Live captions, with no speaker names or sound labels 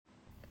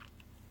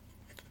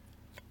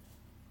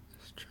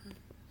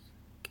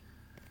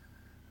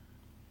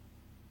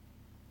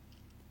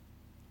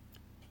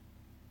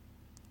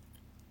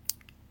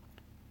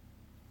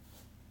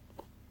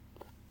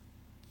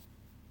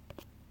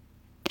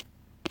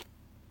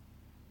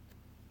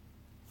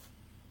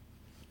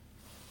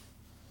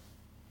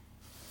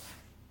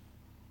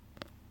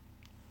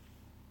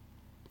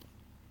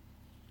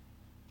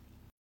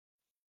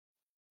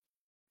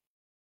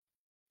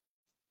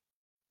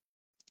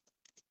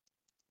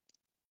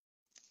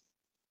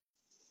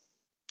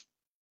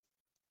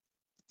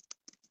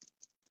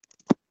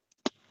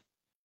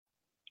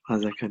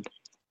One second.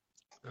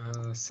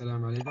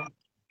 Assalamu alaikum.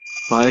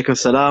 Walaikum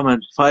salam,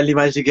 and finally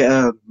managed to get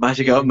on,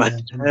 man.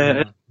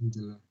 Alhamdulillah,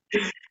 alhamdulillah.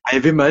 How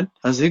you been, man?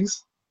 How's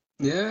things?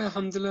 Yeah,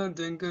 alhamdulillah, I'm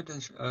doing good.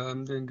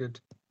 I'm doing good.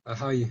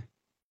 How are you?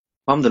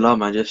 Alhamdulillah,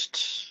 man.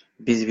 Just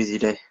busy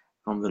day.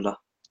 Alhamdulillah.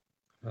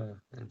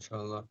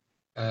 Inshallah.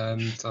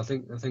 So I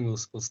think we'll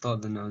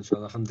start then now,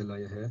 inshallah. Alhamdulillah,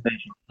 you're here.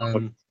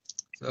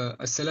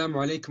 Assalamu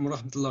alaikum wa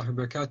rahmatullahi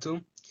wa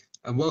barakatuh.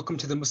 And welcome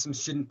to the Muslim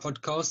Student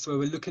Podcast, where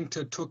we're looking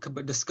to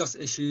discuss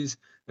issues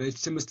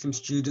related to Muslim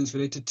students,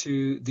 related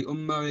to the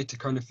Ummah, related to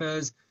current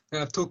affairs,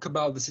 and I've talked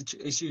about the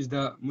issues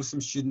that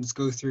Muslim students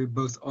go through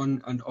both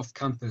on and off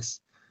campus.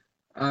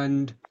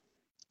 And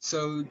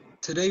so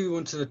today we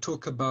wanted to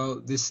talk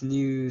about this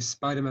new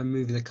Spider-Man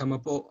movie that come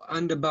up,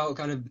 and about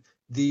kind of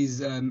these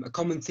a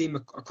common theme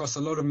across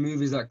a lot of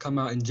movies that come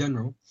out in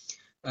general.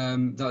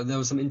 That there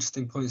were some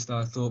interesting points that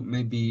I thought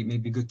maybe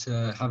good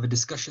to have a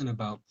discussion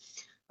about.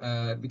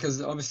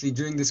 Because obviously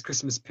during this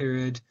Christmas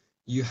period,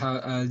 you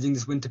have during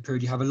this winter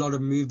period, you have a lot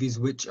of movies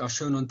which are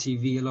shown on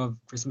TV, a lot of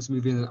Christmas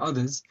movies and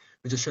others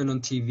which are shown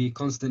on TV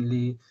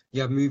constantly.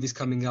 You have movies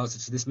coming out,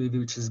 such as this movie,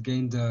 which has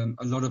gained a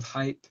lot of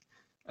hype.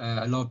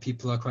 A lot of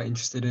people are quite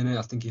interested in it.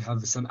 I think you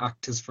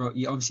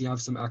obviously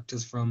have some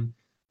actors from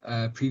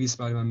previous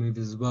Spider-Man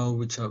movies as well,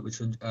 which are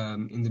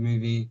in the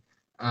movie,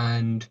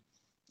 and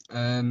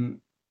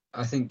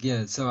I think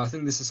So I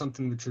think this is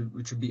something which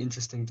would be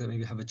interesting to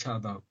maybe have a chat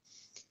about.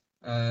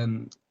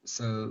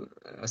 So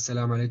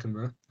assalamu alaikum,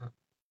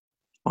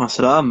 bro.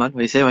 Salam, man.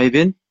 What you say? How you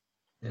been?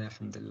 Yeah,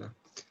 alhamdulillah.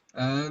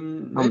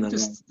 Maybe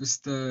Alhamdulillah.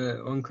 just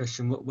one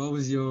question. What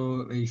was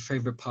your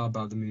favorite part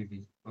about the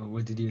movie, or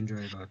what did you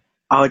enjoy about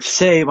I would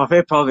say my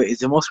favorite part of it is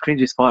the most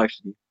cringiest part,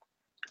 actually.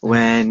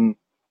 it?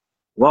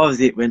 What was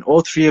it? When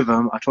all three of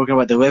them are talking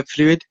about the web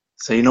fluid.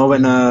 So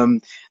when Yeah.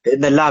 they're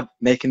in the lab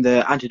making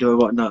the antidote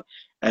and whatnot,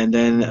 and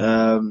then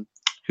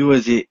who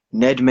was it?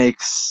 Ned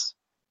makes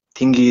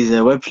thingy's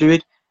web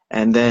fluid,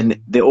 and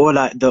then they all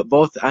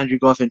both Andrew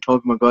Garfield and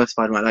Tobey Maguire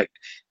Spider-Man like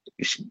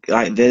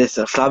they're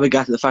just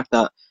flabbergasted at the fact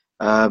that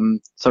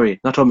sorry,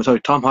 not Tobey, sorry,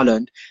 Tom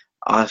Holland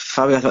are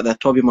flabbergasted that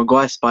Tobey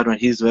Maguire Spider-Man,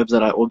 his webs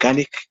are like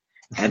organic,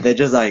 and they're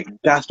just like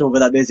gassed over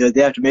that basically.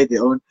 They have to make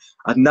their own,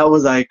 and that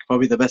was like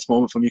probably the best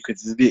moment for me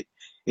because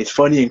it's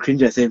funny and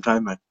cringy at the same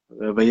time, man.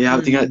 But yeah,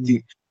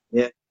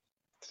 yeah.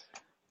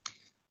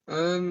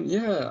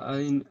 Yeah, I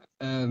mean,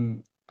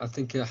 I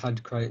think it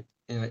had quite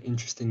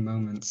interesting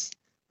moments.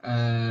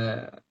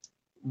 Uh,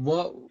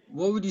 what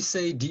would you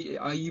say?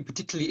 Are you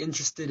particularly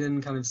interested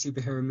in kind of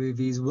superhero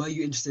movies? Were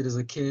you interested as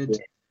a kid?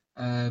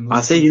 Was I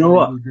it say, you know something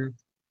that what? you did?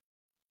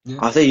 Yeah.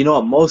 I say, you know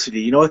what?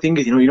 Mostly, the thing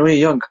is, when you're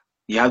young,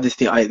 you have this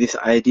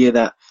idea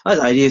that, not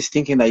idea is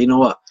thinking that, you know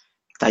what,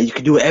 that you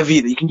can do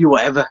you can do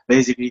whatever,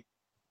 basically.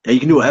 Yeah, you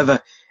can do Mm, whatever.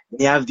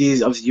 And you have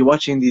these, obviously, you're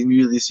watching these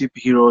movies, these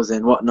superheroes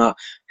and whatnot,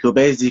 who are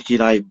basically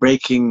like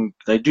breaking,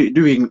 like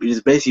doing,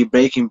 is basically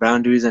breaking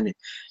boundaries. And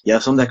you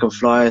have some that can mm,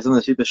 fly, some that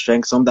have super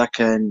strength, some that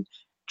can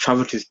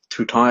travel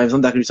through time,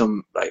 some that can do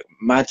some like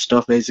mad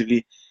stuff,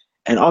 basically.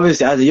 And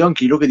obviously, as a young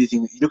kid, you look at these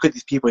things, you look at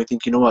these people and you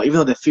think, you know what, even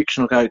though they're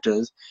fictional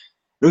characters,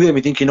 look at them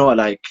and think, you know what,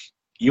 like,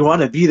 you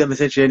want to be them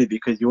essentially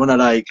because you want to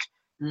like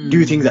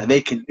do things that mm.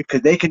 they can,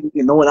 because they can,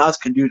 no one else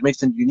can do. It makes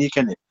them unique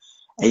in it.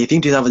 And you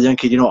think to yourself as a young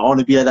kid, I want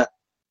to be like that.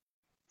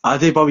 I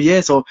think probably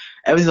yeah. So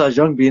ever since I was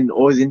young, being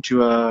always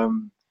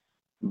into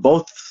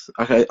both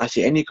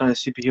actually any kind of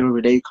superhero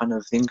related kind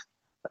of thing.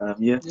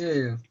 Yeah.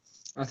 Yeah.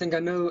 I think I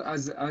know I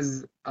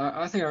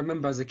think I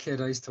remember as a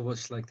kid I used to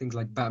watch like things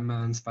like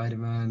Batman,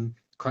 Spider-Man,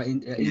 quite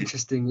Yeah.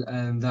 interesting.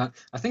 That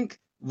I think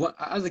what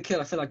as a kid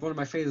I feel like one of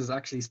my favorites was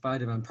actually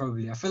Spider-Man.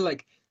 Probably I feel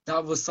like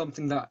that was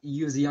something that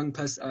you as a young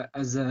person,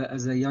 as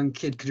a young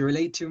kid, could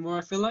relate to more.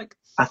 I feel like.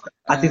 I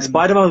think Um,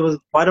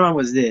 Spider-Man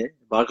was there,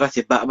 but I gotta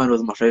say Batman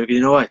was my favorite.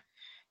 You know why?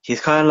 He's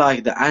kind of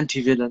like the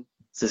anti-villain.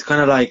 So it's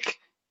kind of like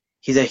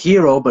he's a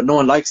hero, but no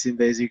one likes him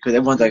basically because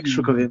everyone's like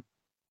shook of mm, him.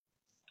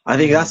 I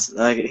think mm. that's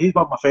like he's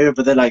not my favorite,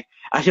 but then like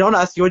actually I want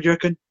to ask you, what do you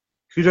reckon?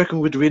 Who do you reckon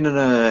would win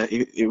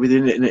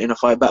in a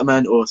fight,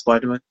 Batman or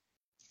Spider-Man?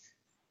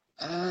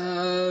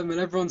 And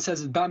everyone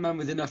says Batman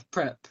with enough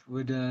prep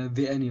would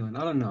beat anyone.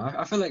 I don't know.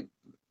 I feel like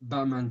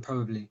Batman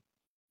probably.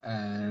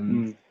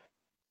 Um, Mm.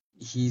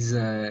 he's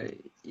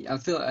I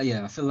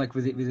feel like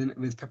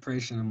with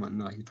preparation and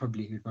whatnot he'd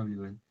probably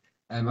win.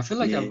 I feel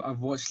like Yeah. I've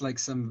watched like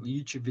some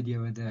YouTube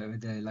video where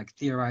they're like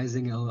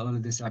theorizing all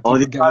of this, like Oh,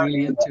 people get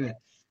really into it.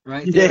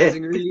 right? Yeah,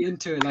 Theorizing really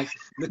into it, like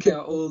looking at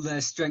all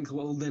their strength,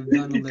 what all they've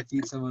done, all their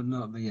feats and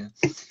whatnot. But yeah,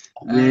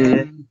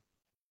 yeah, um,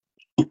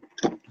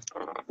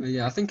 but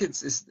yeah, I think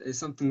it's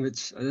something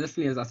which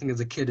definitely, I think as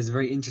a kid, is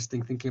very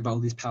interesting thinking about all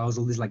these powers,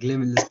 all these like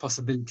limitless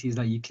possibilities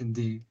that you can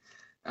do,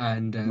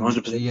 and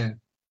 100%. yeah,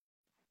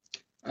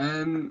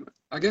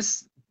 I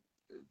guess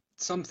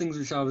some things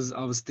which I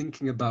was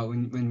thinking about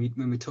when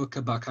we talk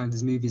about kind of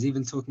these movies,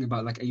 even talking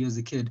about like you as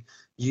a kid,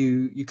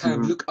 you kind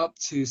of Mm-hmm. look up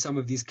to some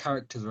of these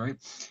characters, right?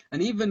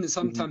 And even Mm-hmm.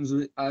 sometimes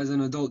as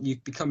an adult, you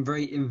become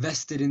very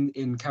invested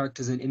in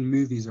characters in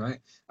movies, right?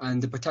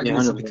 And the Yeah,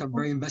 protagonists, you 100%. become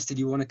very invested.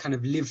 You want to kind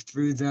of live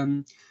through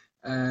them.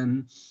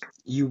 Um,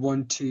 you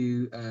want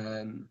to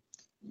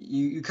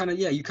you kind of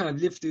you kind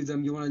of live through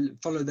them. You want to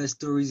follow their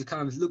stories. You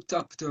kind of looked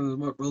up to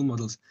them as role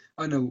models.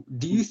 I know.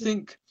 Do you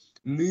think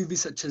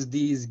movies such as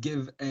these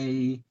give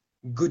a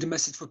good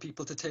message for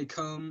people to take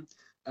home?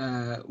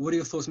 What are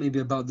your thoughts maybe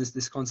about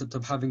this concept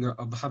of having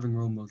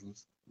role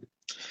models?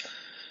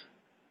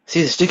 See,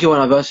 it's a sticky one,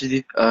 I'll be honest with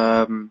you.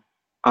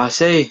 I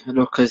say,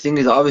 look, because the thing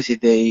is,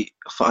 obviously,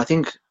 I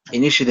think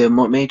initially they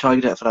mainly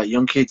targeted for like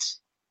young kids,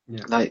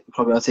 Yeah. like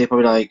probably, I'd say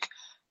probably like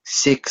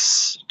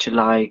 6 to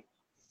like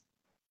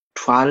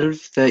 12,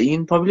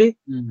 13, probably.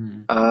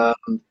 Hmm.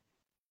 Um,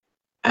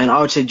 and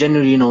I would say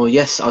generally,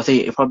 yes, I would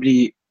say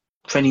probably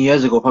 20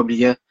 years ago, probably,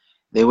 yeah,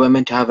 they were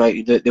meant to have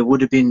like, they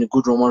would have been a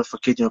good role model for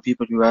kids,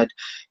 people who had,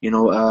 you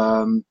know,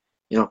 um,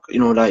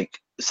 like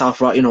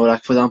right,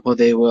 like for example,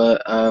 they were,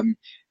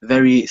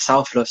 very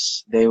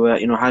selfless. They were,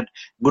 had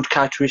good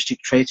characteristic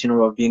traits,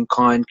 of being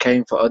kind,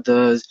 caring for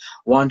others,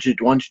 want to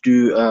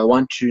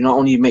not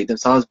only make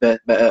themselves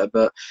better,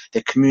 but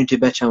their community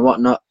better and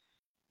whatnot.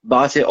 But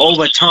I say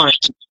over time,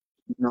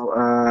 you know,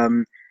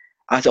 um,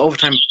 I say over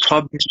time,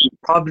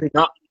 probably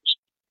not,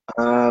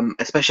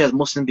 especially as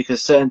Muslim,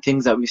 because certain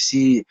things that we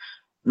see,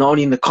 not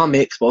only in the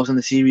comics but also in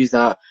the series,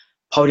 that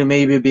probably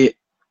maybe a bit,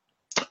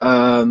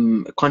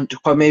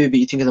 probably maybe a bit,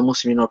 you think as a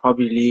Muslim,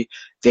 probably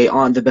they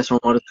aren't the best role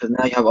models, because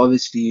now you have,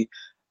 obviously,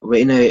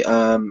 we're in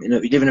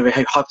we live in a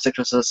very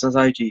hypersexual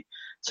society.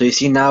 So you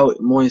see now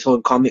more in sort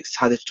of comics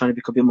how they're trying to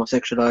become a bit more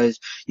sexualized.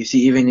 You see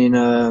even in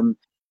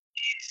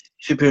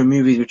superhero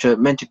movies, which are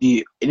meant to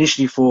be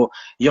initially for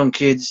young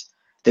kids,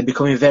 they're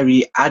becoming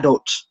very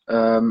adult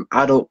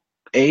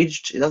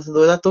aged. Is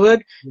that the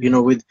word? Yeah.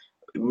 With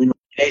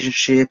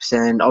relationships,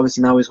 and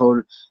obviously now this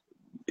whole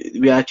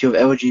reality of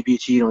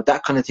LGBT,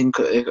 that kind of thing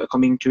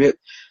coming to it.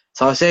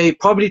 So I say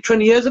probably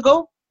 20 years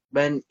ago,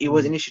 when it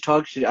was Mm. initially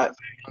targeted at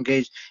very young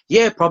age.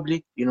 Yeah,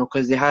 probably,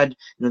 because they had,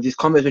 these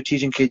comments were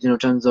teaching kids, in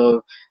terms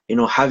of,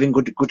 having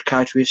good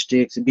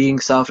characteristics, being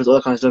selfless, all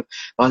that kind of stuff.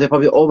 But I say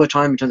probably over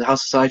time, in terms of how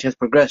society has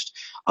progressed,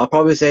 I'll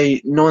probably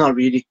say no, not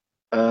really,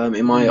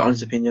 in my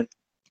honest Mm. opinion.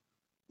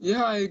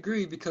 Yeah, I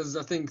agree because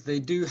I think they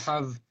do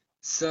have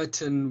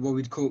certain what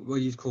you'd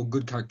call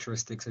good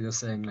characteristics, as you're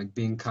saying, like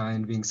being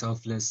kind, being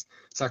selfless,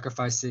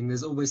 sacrificing.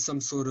 There's always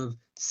some sort of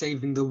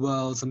saving the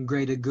world, some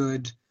greater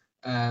good,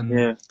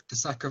 Yeah.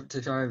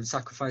 to try and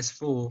sacrifice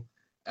for,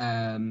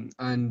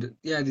 and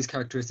yeah, these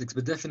characteristics.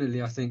 But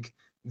definitely, I think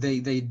they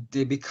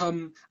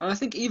become, and I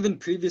think even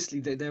previously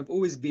they have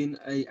always been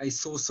a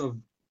source of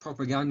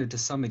propaganda to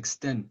some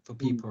extent for Mm.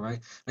 people, right?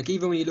 Like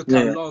even when you look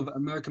at a Yeah. lot of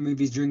American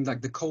movies during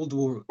like the Cold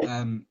War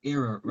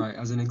era, right,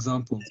 as an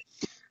example.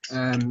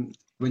 So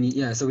when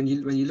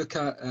you look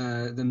at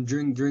them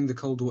during the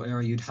Cold War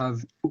era, you'd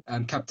have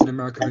Captain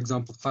America, for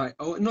example, fight.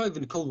 Oh, not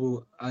even Cold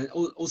War.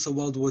 Also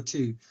World War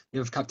Two. You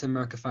have Captain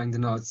America fighting the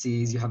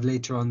Nazis. You have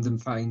later on them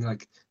fighting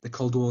like the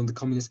Cold War and the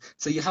communists.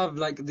 So you have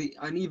like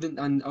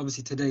and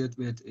obviously today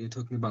you're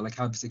talking about like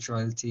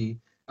homosexuality,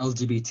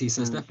 LGBT.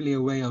 So it's Mm. definitely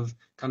a way of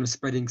kind of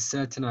spreading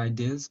certain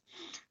ideas.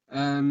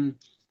 Um,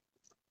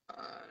 uh,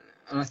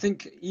 and I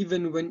think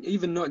even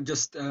not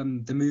just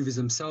the movies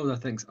themselves, I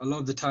think a lot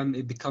of the time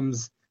it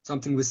becomes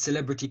something with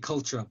celebrity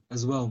culture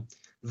as well.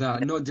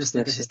 That not just,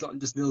 I guess Yes. it's not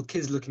just little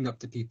kids looking up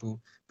to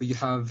people, but you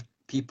have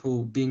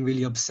people being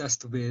really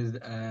obsessed with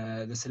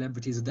the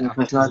celebrities or the Yeah.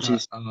 actors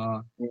that Personalities.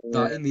 are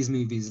Yeah. in these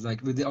movies.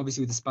 Like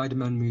obviously with the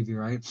Spider-Man movie,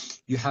 right?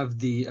 You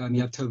have you Mm.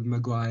 have Tobey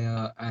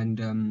Maguire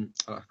and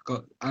I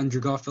forgot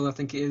Andrew Garfield, I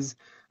think it is,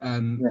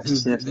 who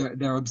Yes. Yes. they're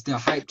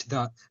hyped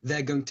that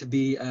they're going to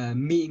be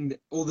meeting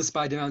all the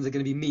Spider-Mans are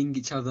going to be meeting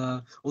each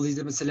other, all these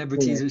different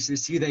celebrities, Yeah. which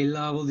is who they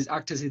love, all these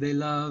actors who they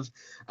love,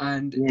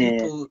 and Yeah.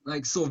 people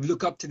like sort of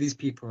look up to these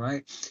people,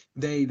 right?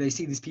 They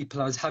see these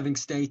people as having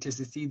status,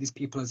 they see these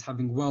people as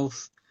having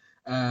wealth,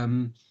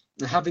 um,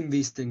 having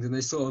these things, and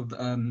they sort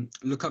of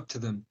look up to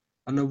them.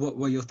 I know what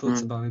are your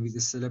thoughts Mm. about maybe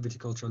this celebrity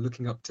culture,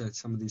 looking up to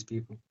some of these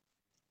people.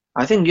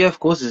 I think, yeah, of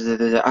course, there's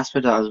an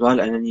aspect of that as well,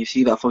 and then you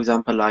see that, for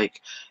example,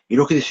 like you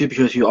look at the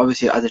superheroes who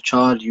obviously as a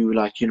child you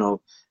like,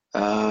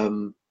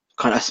 um,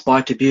 kind of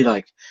aspire to be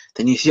like.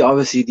 Then you see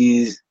obviously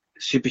these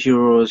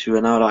superheroes who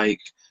are now like,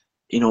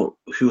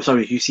 who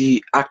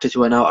see actors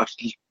who are now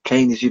actually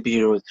playing these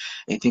superheroes,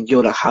 and you think, yo,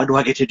 like, how do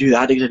I get to do that?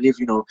 How do I get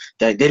to live,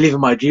 they live in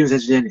my dreams,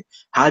 essentially.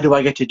 How do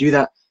I get to do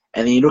that?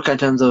 And then you look at in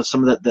terms of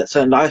some of the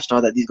certain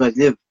lifestyle that these guys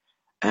live,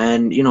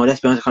 and let's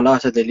be honest, the kind of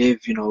lifestyle they live,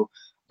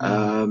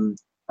 Mm. um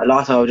a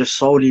lot are just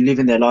solely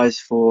living their lives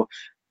for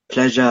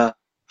pleasure,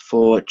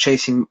 for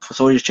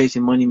solely just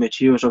chasing money,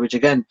 material stuff, which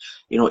again,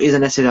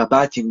 isn't necessarily a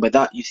bad thing. But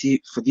that, you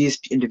see, for these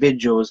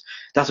individuals,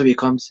 that's what it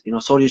becomes,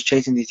 solely just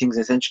chasing these things,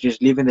 essentially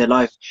just living their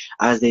life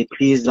as they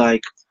please.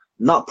 Like,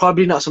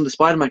 probably not some of the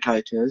Spider-Man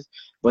characters,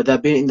 but there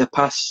have been in the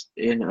past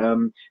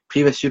in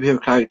previous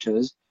superhero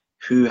characters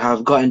who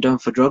have gotten done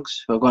for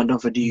drugs, who have gotten done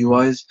for Mm,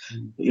 DUIs,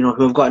 mm,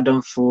 who have gotten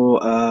done for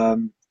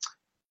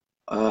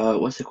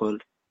what's it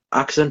called?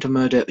 Accidental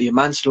murder,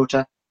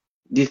 manslaughter,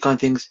 these kind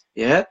of things.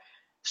 Yeah.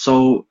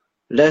 So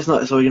let's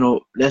not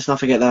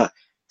forget that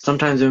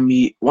sometimes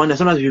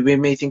sometimes we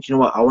may think, I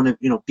want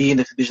to, be in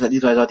the position that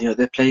these guys are.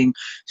 They're playing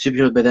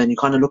superheroes, but then you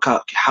kind of look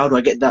at, okay, how do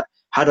I get that?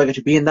 How do I get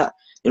to be in that?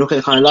 You look at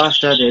the kind of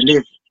lifestyle they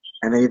live,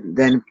 and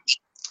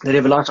they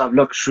live a lifestyle of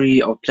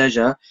luxury, of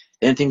pleasure.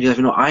 They don't think,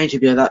 I need to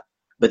be like that,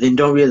 but then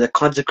don't realize the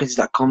consequences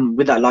that come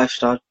with that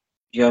lifestyle.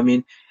 You know what I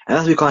mean? And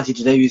that's what we can't see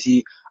today. We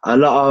see a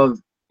lot of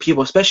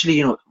people,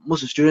 especially,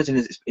 Muslim students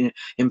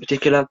in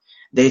particular,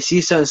 they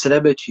see certain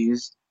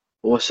celebrities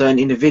or certain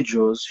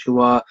individuals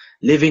who are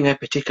living a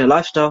particular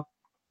lifestyle.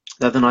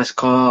 They have the nice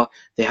car,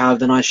 they have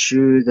the nice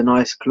shoes, the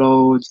nice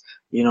clothes,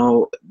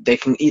 they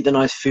can eat the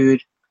nice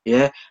food.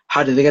 Yeah.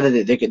 How do they get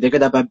it? They get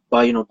that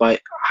by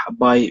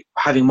by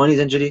having money,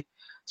 essentially.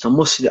 So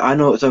Muslim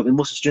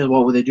students,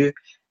 what would they do?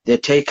 They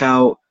take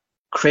out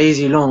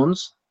crazy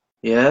loans,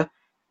 yeah,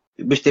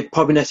 which they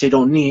probably necessarily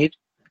don't need,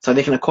 so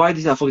they can acquire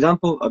these. Now, for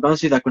example, I'll be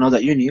honest with you, like when I was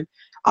at uni,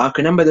 I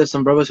can remember there's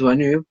some brothers who I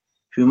knew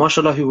who,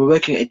 mashallah, who were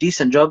working a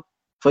decent job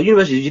for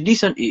university. You're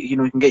decent,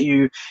 it can get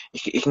you,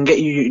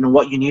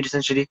 what you need,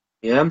 essentially,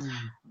 yeah.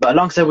 mm. But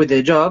alongside with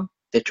their job,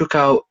 they took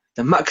out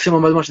the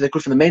maximum as much as they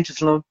could from the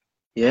maintenance loan,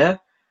 yeah.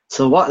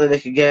 So what, that they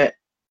could get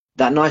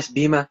that nice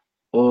Beamer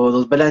or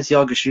those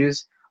Balenciaga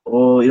shoes,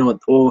 or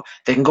or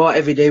they can go out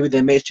every day with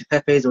their mates to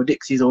Pepe's or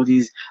Dixie's, or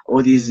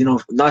these Yeah.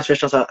 nice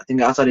restaurants, I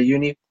think, outside of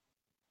uni.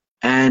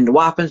 And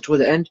what happens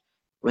towards the end?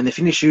 When they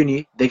finish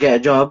uni, they get a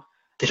job.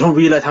 They don't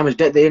realize how much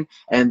debt they're in,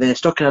 and they're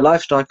stuck in a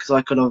lifestyle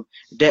cycle of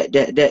debt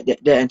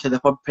until they're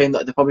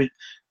probably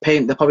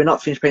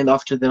not finished paying that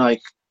off till they're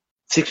like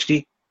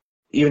 60,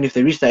 even if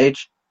they reach that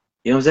age.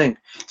 You know what I'm saying?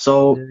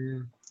 So Yeah.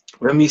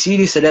 when we see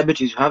these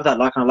celebrities who have that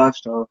kind of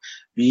lifestyle,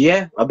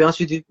 I'll be honest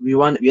with you,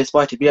 we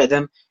aspire to be like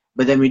them,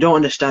 but then we don't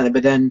understand it.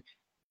 But then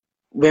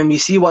when we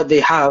see what they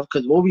have,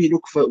 because when we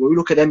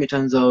look at them in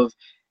terms of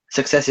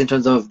success, in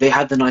terms of they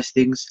have the nice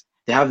things,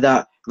 they have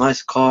that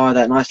nice car,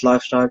 that nice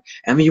lifestyle,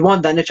 and we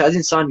want that nature as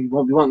insan. We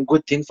want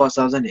good things for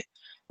ourselves, innit?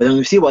 But then when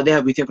we see what they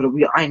have, we think, well,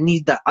 I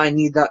need that,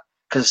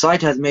 because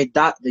society has made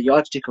that the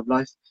yardstick of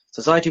life.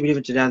 Society we live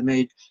in today has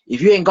made,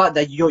 if you ain't got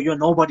that, you're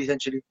nobody,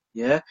 essentially,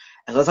 yeah.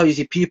 And so that's how you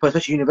see people,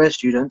 especially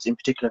university students in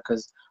particular,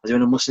 because as we're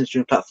on a Muslim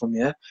student platform,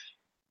 yeah,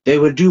 they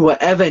will do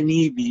whatever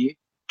need be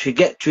to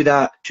get to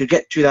that, to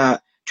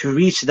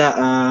reach that,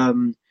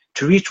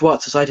 to reach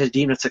what society has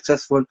deemed as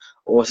successful,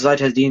 or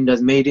society has deemed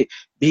as made it,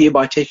 be it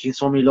by taking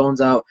so many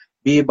loans out,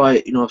 be it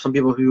by, some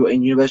people who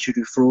in university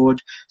do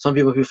fraud, some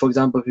people who, for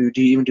example, who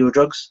do even do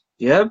drugs,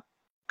 yeah,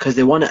 because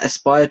they want to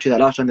aspire to that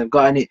lifestyle, and they've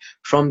gotten it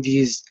from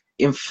these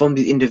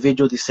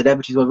individuals, these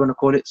celebrities, what we want to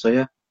call it. So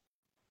yeah.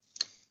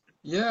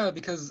 Yeah,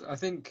 because I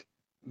think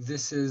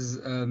this is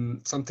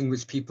something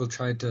which people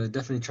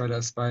definitely try to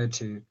aspire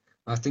to.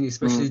 I think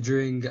Mm, especially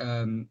during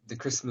the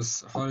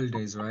Christmas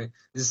holidays, right?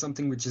 This is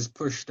something which is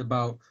pushed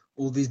about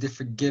all these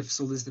different gifts,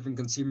 all this different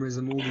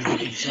consumerism, all these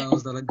different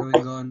sales that are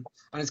going on,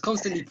 and it's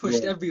constantly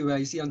pushed yeah. everywhere.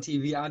 You see on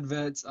TV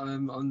adverts,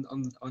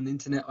 on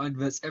internet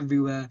adverts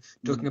everywhere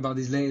Mm, talking about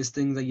these latest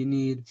things that you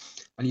need,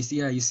 and you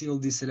see all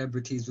these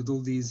celebrities with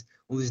all these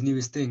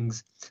newest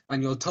things,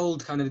 and you're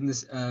told kind of in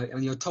this,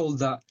 and you're told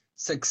that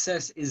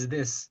success is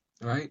this,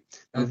 right?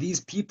 Now, mm, these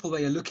people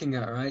that you're looking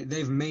at, right,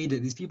 they've made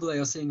it. These people that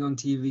you're seeing on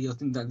TV, I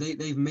think that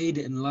they've made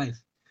it in life,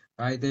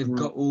 right? They've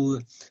mm, got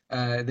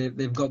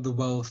they've got the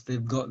wealth,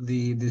 they've got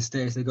the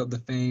status, they've got the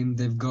fame,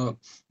 they've got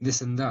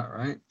this and that,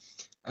 right?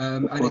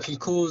 of And it can course.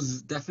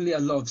 cause definitely a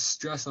lot of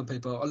stress on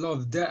people, a lot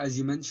of debt, as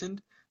you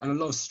mentioned, and a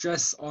lot of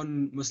stress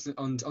on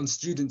on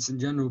students in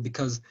general.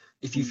 Because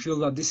if you Mm, feel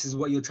that this is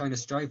what you're trying to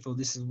strive for,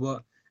 this is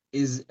what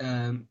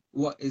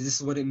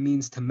it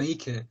means to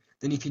make it.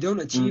 Then if you don't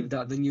mm, achieve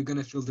that, then you're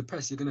gonna feel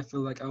depressed. You're gonna feel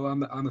like, oh,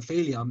 I'm a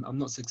failure. I'm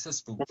not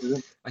successful.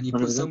 100%. And you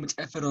put so 100%. much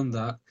effort on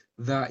that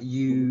that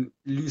Mm, you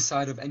lose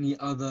sight of any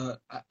other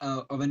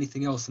of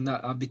anything else, and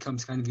that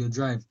becomes kind of your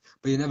drive.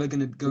 But you're never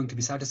going to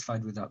be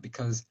satisfied with that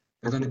because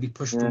you're going to be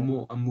pushed for yeah.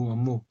 more and more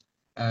and more.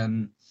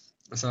 Um,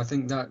 so I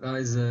think that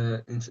is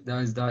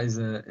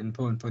a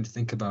important point to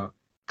think about,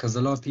 because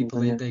a lot of people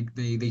Yeah.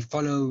 they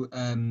follow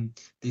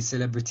these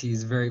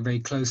celebrities very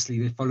closely.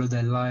 They follow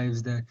their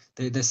lives. They're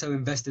so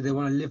invested. They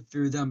want to live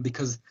through them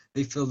because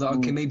they feel that,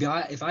 okay, Mm, maybe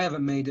if I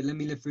haven't made it, let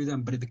me live through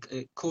them. But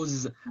it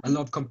causes a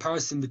lot of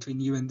comparison between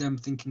you and them,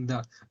 thinking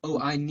that, oh,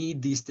 I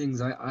need these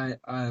things. And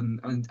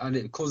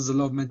it causes a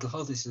lot of mental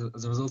health issues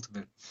as a result of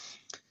it.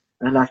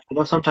 and like,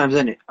 sometimes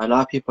in it, a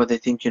lot of people, they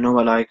think,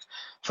 what, like,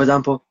 for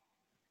example,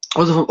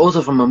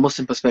 also from a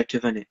Muslim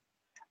perspective, in it,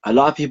 a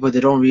lot of people, they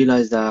don't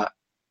realize that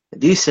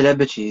these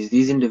celebrities,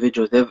 these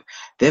individuals,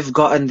 they've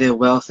gotten their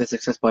wealth, their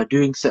success by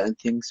doing certain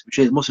things, which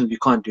is Muslims we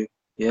can't do.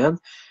 Yeah.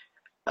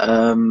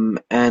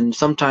 And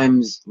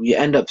sometimes we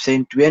end up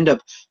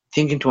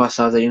thinking to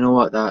ourselves that, you know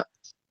what, that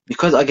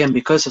because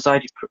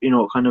society,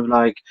 kind of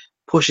like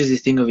pushes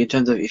this thing of, in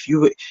terms of, if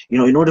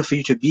in order for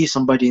you to be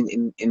somebody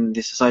in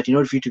this society, in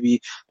order for you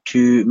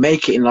to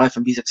make it in life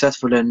and be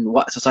successful and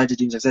what society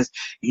deems success,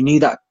 you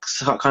need that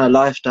kind of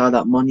lifestyle,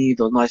 that money,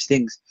 those nice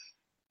things.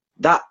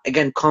 That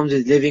again comes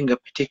with living a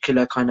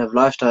particular kind of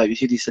lifestyle. You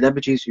see these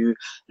celebrities who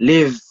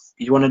live,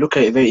 you want to look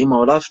at a very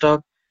immoral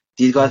lifestyle.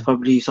 These guys, Mm.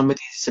 probably some of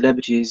these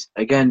celebrities,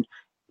 again,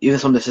 even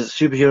some of the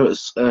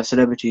superhero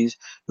celebrities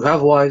who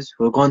have wives,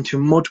 who have gone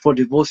through multiple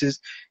divorces,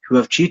 who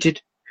have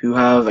cheated, who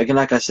have, again,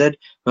 like I said,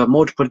 who have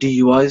multiple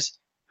DUIs,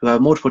 who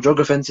have multiple drug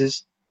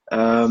offenses,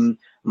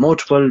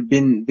 multiple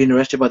been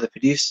arrested by the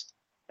police.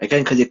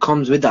 Again, because it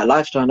comes with that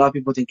lifestyle. A lot of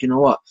people think, you know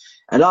what?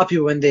 A lot of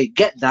people, when they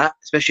get that,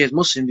 especially as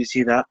Muslims, we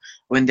see that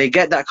when they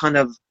get that kind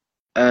of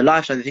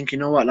lifestyle, they think,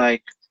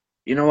 like,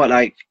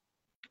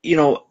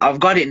 I've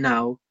got it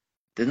now.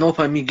 There's no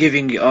point me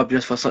giving it up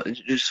just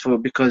for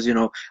because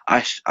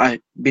I've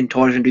been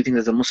told to do things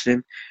as a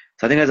Muslim.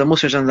 So I think as a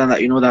Muslim, understand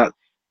that, that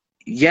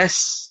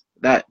yes,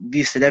 that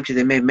these celebrities,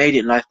 they may have made it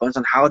in life, but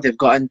understand how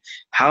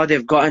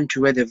they've gotten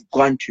to where they've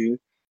gone to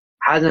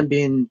hasn't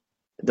been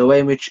the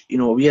way in which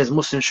we as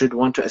Muslims should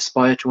want to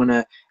aspire to want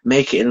to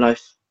make it in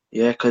life.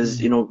 Yeah,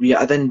 because Mm. we,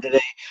 at the end of the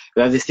day,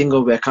 we have this thing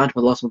of we're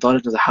accountable to Allah subhanahu wa ta'ala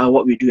in terms of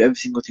what we do, every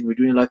single thing we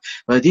do in life.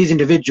 But these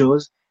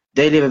individuals,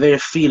 they live a very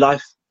free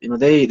life.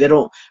 They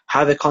don't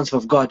have a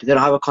concept of God. They don't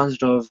have a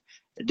concept of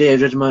day of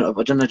judgment,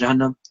 of Jannah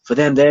Jahannam. For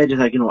them, they're just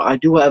like, I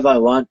do whatever I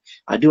want.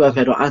 I do whatever,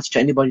 I don't answer to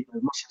anybody.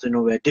 But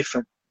Muslims, we're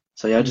different.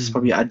 So yeah, I just Mm.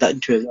 probably add that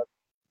into it as well.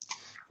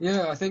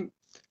 Yeah, I think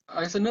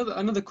I guess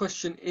another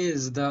question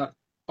is that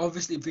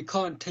obviously if we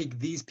can't take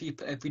these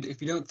people, if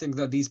we don't think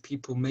that these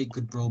people make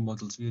good role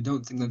models, we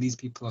don't think that these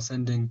people are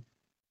sending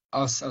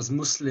us as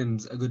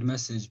Muslims a good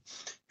message,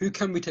 who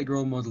can we take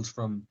role models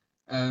from?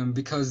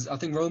 Because I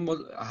think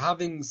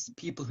having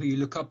people who you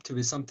look up to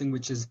is something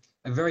which is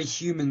a very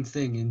human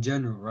thing in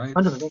general, right?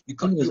 100%, You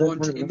 100%,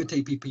 want to 100%,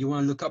 imitate people, you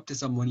want to look up to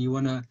someone, you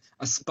want to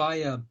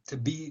aspire to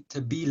be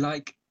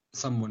like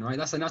someone, right?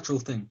 That's a natural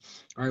thing,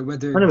 right?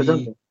 Whether it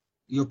 100%, be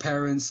your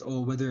parents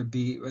or whether it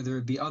be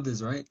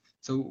others, right?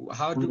 So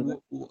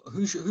bro.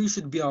 who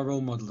should be our role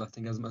models, I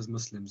think, as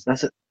Muslims?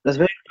 That's very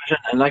good question.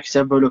 And like you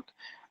said, bro, look,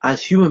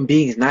 as human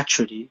beings,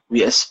 naturally,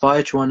 we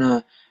aspire to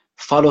wanna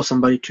follow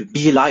somebody, to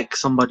be like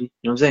somebody.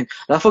 You know what I'm saying?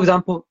 Like, for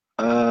example,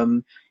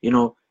 you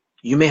know,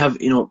 you may have,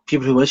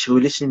 people who are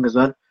listening as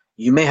well.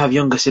 You may have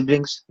younger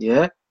siblings,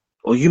 yeah,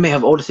 or you may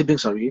have older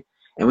siblings. Sorry.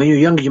 And when you're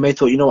younger, you may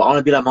thought, I want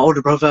to be like my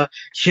older brother,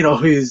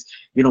 who's,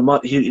 I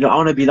want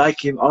to be like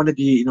him. I want to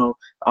be,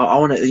 I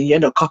want to. You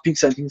end up copying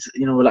certain things,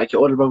 like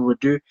your older brother would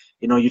do.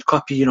 You'd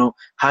copy,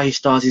 how he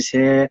styles his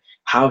hair,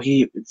 how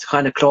he, it's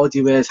kind of clothes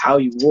he wears, how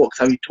he walks,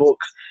 how he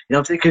talks. You know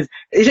what I'm saying? Because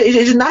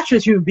it's natural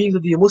as human beings,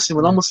 whether you're Muslim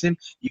or Yeah. non-Muslim,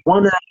 you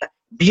want to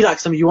be like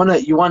somebody.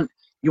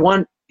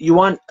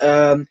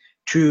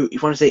 To, if you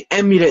want to say,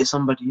 emulate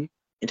somebody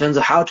in terms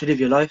of how to live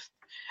your life.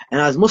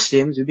 And as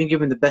Muslims, we've been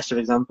given the best of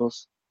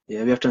examples.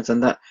 Yeah, we have to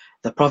understand that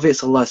the Prophet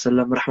sallallahu alaihi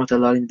wasallam,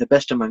 rahmatullahi, alayhi, the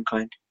best of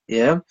mankind.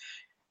 Yeah,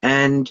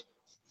 and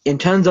in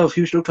terms of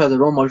who should look to as a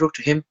role model, look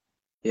to him.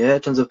 Yeah,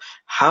 in terms of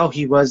how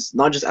he was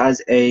not just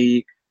as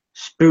a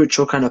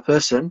spiritual kind of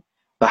person,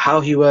 but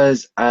how he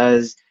was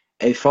as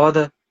a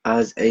father,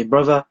 as a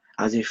brother,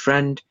 as a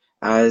friend,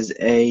 as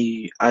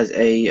a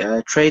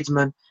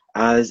tradesman,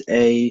 as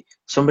a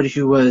somebody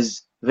who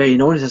was very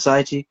known in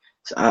society.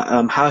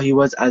 How he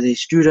was as a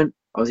student.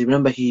 Obviously,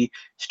 remember he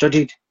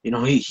studied.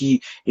 How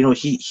he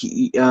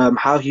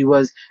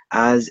was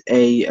as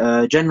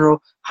a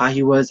general, how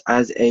he was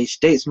as a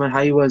statesman,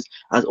 how he was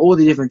as all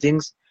the different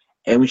things.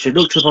 And we should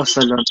look to the Prophet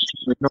ﷺ,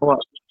 you know what,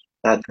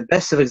 that the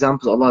best of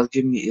examples Allah has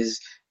given me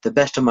is the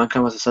best of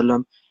mankind was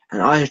ﷺ,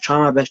 and I try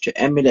my best to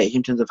emulate him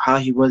in terms of how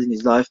he was in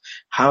his life,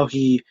 how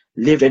he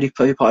lived every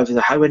part of his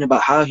life, how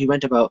he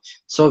went about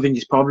solving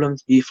his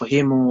problems, be it for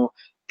him or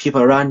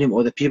people around him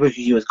or the people who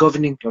he was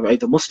governing, or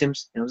the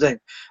Muslims, you know what I'm saying?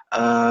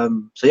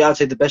 So yeah, I'd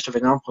say the best of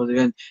examples,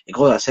 again, it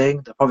goes without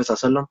saying, the Prophet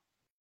ﷺ.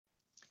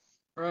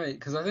 Right,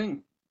 because I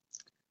think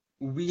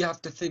we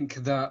have to think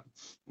that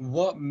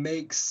what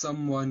makes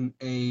someone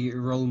a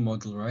role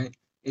model, right?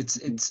 It's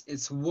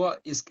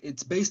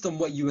based on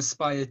what you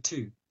aspire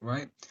to,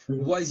 right?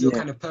 What is your Yeah,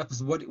 kind of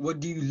purpose? What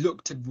do you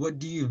look to? What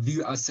do you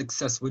view as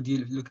success? What do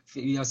you look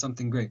view as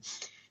something great?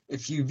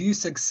 If you view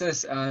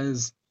success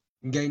as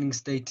gaining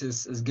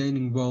status, as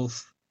gaining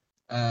wealth,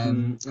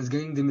 mm, as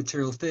gaining the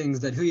material things,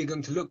 then who are you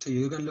going to look to?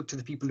 You're going to look to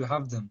the people who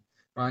have them,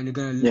 right? And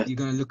yeah, you're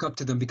going to look up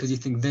to them because you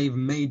think they've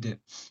made it,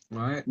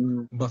 right?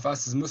 mm, But for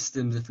us as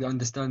Muslims, if we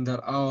understand that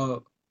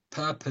our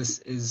purpose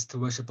is to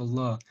worship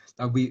Allah,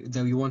 that we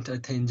want to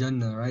attain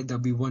Jannah, right?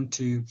 That we want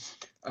to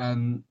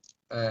um,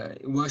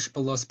 worship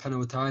Allah subhanahu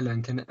wa ta'ala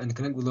and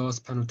connect with Allah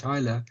subhanahu wa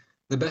ta'ala.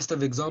 The best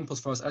of examples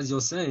for us, as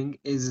you're saying,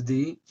 is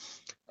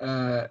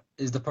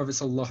is the Prophet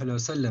sallallahu alaihi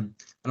wasallam,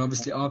 and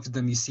obviously after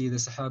them you see the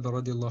Sahaba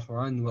radiallahu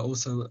anhu were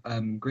also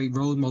great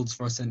role models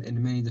for us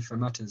in many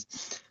different matters.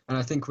 And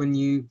I think when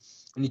you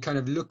kind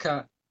of look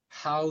at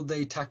how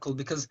they tackle,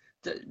 because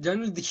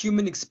generally the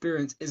human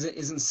experience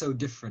isn't so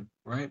different,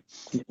 right?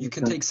 You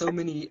can take so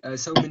many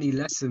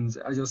lessons,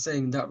 as you're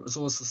saying, that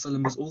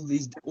Rasulullah was all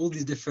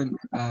these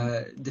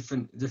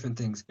different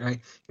things, right?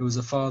 He was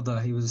a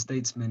father, he was a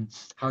statesman,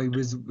 how he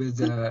was with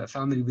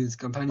family, with his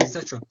companions,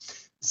 etc.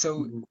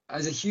 So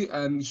as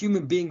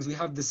human beings, we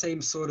have the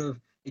same sort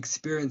of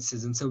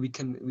experiences, and so we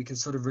can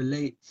sort of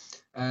relate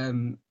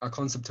our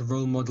concept of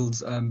role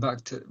models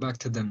back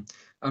to them.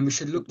 And we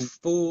should look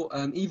for,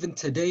 even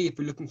today, if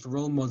we're looking for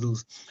role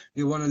models,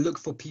 we want to look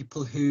for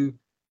people who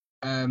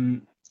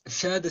um,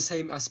 share the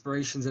same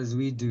aspirations as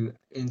we do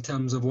in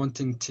terms of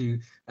wanting to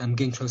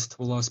gain closer to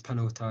Allah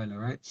subhanahu wa ta'ala,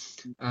 right?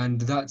 And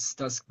that's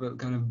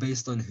kind of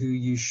based on who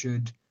you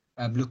should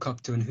look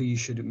up to and who you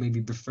should maybe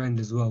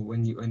befriend as well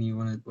when you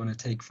want to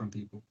take from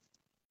people.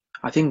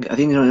 I think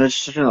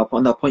just touching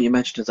on that point you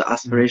mentioned as an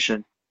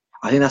aspiration.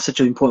 I think that's such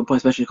an important point,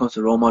 especially when it comes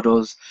to role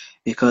models,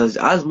 because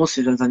as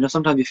Muslims, and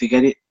sometimes we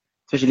forget it,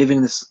 especially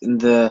living in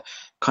the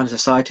kind of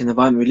society and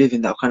environment we live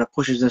in, that kind of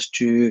pushes us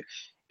to,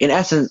 in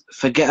essence,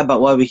 forget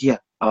about why we're here,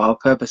 our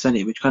purpose in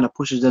it, which kind of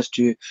pushes us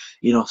to,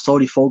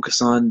 solely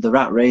focus on the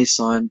rat race,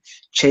 on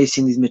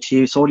chasing these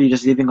material, solely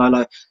just living our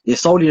life,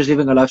 solely just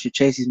living our life to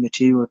chase these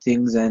material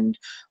things and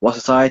what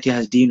society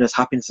has deemed as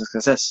happiness and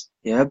success.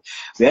 Yeah,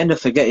 we end up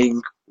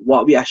forgetting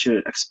what we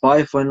actually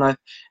aspire for in life.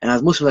 And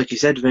as Muslims, like you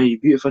said very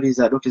beautifully, is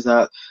that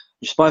you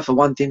aspire for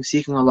one thing,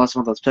 seeking Allah subhanahu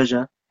wa ta'ala's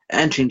pleasure,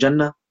 entering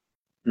Jannah.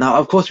 Now,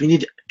 of course, we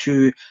need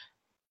to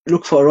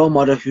look for a role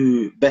model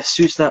who best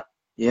suits that.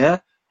 Yeah.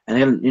 And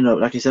again,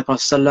 like you said,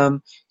 Prophet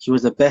Sallam, he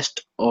was the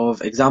best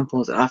of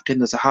examples, and after him,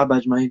 the Sahaba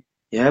Ajmain.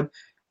 Yeah.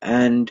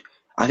 And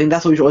I think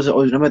that's what we should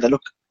always remember, that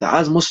look, that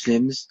as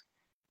Muslims,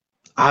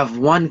 I have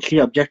one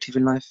clear objective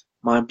in life.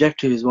 My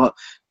objective is what?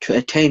 To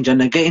attain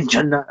Jannah, gain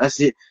Jannah.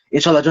 That's it.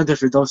 Inshallah, Jannah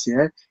Firdaus,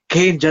 yeah?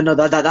 Gain Jannah.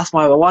 That's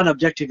my one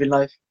objective in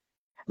life.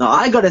 Now,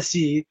 I gotta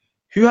see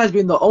who has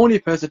been the only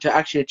person to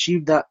actually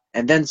achieve that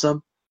and then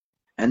some.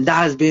 And that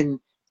has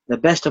been the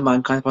best of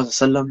mankind, Prophet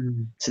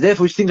Sallam. So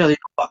therefore, we think that,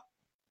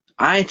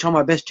 I try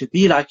my best to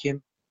be like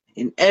him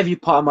in every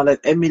part of my life,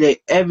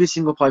 emulate every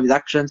single part of his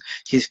actions,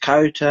 his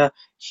character,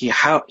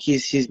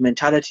 his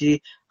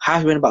mentality, how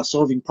he went about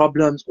solving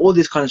problems, all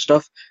this kind of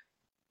stuff.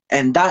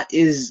 And that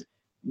is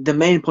the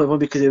main point,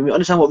 because when we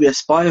understand what we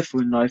aspire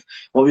for in life,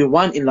 what we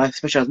want in life,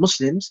 especially as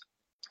Muslims,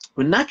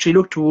 we naturally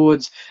look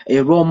towards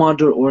a role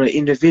model or an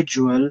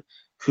individual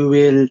who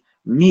will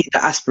meet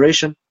the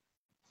aspiration.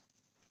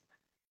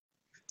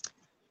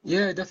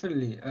 Yeah,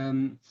 definitely.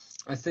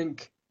 I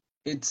think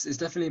it's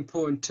definitely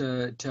important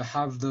to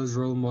have those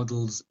role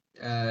models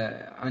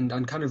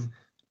and kind of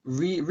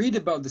read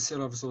about the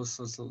Sirah of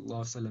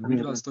Rasulullah,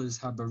 read about stories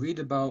of Sahaba, read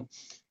about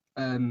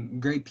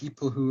great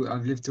people who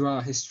have lived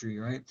throughout history,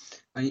 right?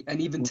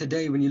 And even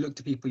today, when you look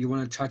to people, you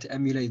want to try to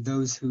emulate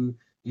those who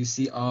you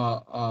see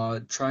are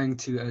trying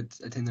to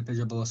attain the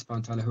pleasure of Allah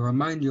subhanahu wa ta'ala, who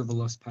remind you of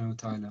Allah subhanahu wa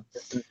ta'ala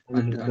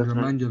and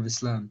remind you of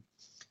Islam.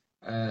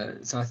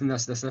 So I think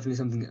that's definitely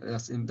something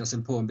that's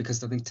important,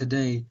 because I think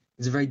today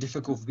it's very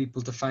difficult for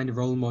people to find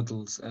role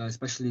models,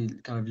 especially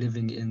kind of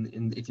living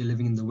in if you're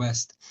living in the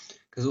West,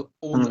 because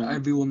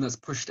everyone that's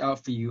pushed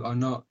out for you are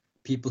not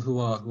people who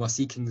are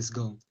seeking this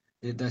goal.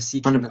 They're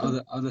seeking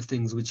 100%. other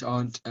things which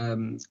aren't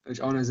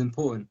as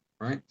important,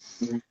 right?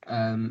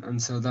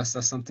 And so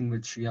that's something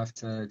which we have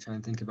to try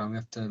and think about. We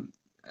have to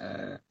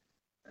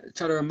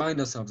try to remind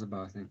ourselves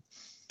about, I think.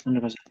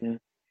 100%, yeah.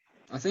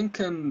 I think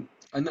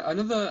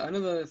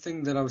another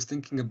thing that I was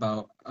thinking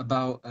about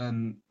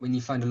when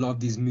you find a lot of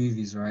these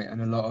movies, right,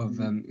 and a lot of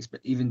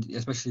even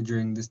especially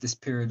during this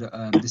period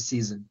this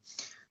season,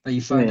 that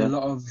you find Yeah,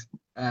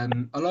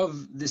 a lot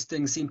of this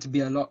thing seem to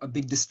be a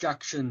big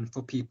distraction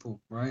for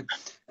people, right?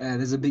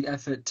 There's a big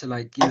effort to,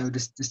 like,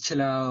 just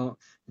chill out,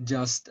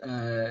 just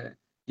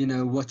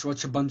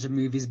watch a bunch of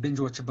movies, binge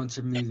watch a bunch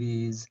of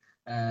movies.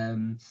 I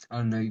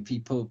don't know,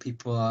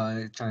 people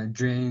are trying to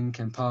drink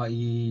and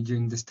party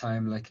during this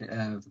time, like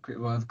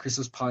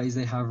Christmas parties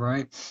they have,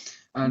 right?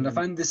 And I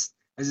find this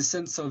as a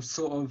sense of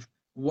sort of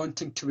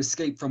wanting to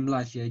escape from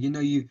life. Yeah,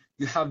 you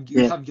yeah,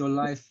 have your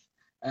life.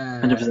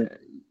 Uh, 100%.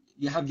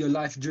 you have your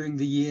life during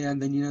the year,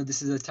 and then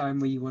this is a time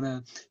where you want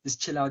to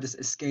just chill out, just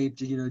escape,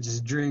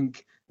 just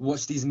drink,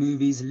 watch these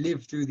movies,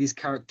 live through these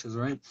characters,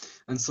 right?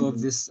 And sort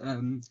of this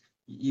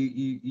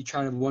you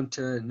try to want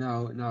to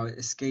now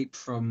escape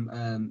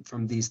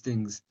from these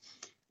things.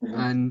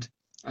 And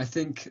I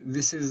think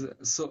this is,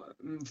 so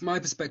from my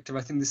perspective,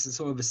 I think this is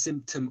sort of a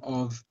symptom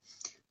of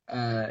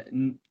uh,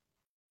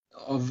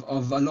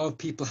 of a lot of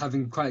people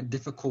having quite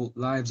difficult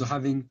lives, or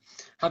having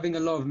a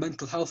lot of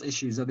mental health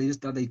issues that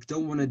they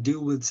don't want to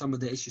deal with some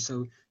of the issues.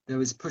 So there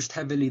is pushed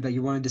heavily that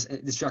you want to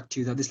distract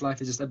you, that this life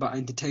is just about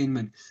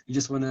entertainment. You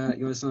just want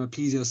to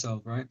please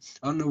yourself, right?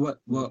 I don't know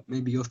what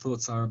maybe your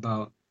thoughts are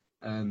about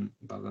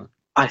that.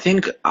 I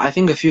think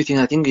a few things.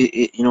 I think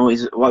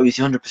is what we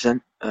see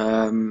 100%.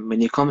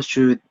 when it comes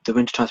to the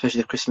winter time,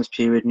 especially the Christmas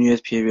period, New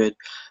Year's period,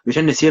 we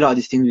tend to see a lot of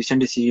these things. We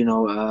tend to see,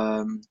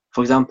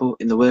 for example,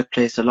 in the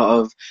workplace, a lot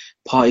of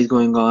parties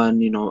going on.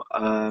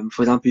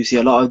 For example, you see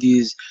a lot of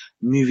these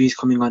movies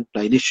coming on,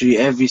 like literally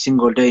every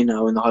single day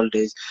now in the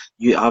holidays.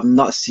 I've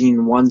not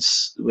seen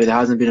once where there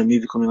hasn't been a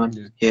movie coming on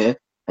Yeah. here,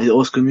 like the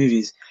Oscar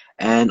movies.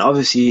 And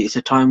obviously, it's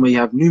a time where you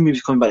have new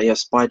movies coming back. You have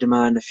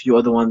Spiderman, a few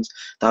other ones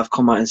that have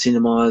come out in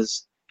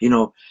cinemas. As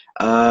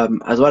well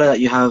as that,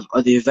 you have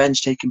other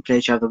events taking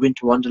place. You have the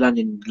Winter Wonderland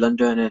in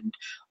London and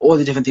all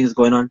the different things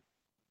going on.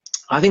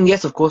 I think,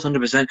 yes, of course,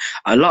 100%.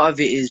 A lot of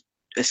it is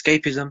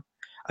escapism.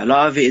 A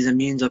lot of it is a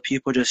means of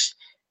people just,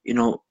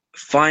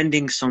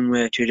 finding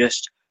somewhere to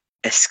just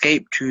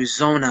escape, to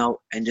zone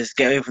out and just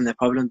get away from their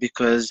problem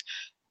because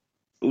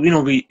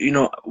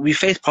we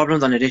face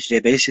problems on a day-to-day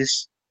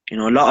basis. A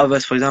lot of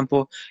us, for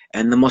example,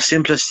 and the most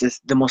simple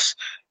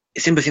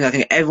thing I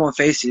think everyone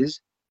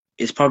faces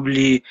is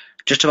probably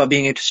just about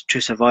being able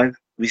to survive.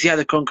 We see how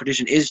the current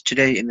condition is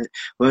today in the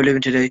where we're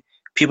living today.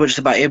 People are just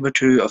about able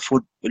to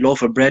afford a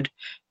loaf of bread.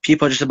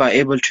 People are just about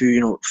able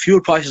to,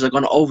 fuel prices are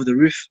gone over the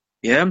roof.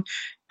 Yeah.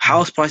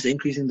 House prices are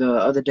increasing. The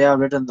other day I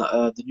read on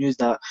the news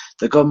that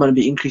the government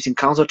will be increasing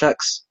council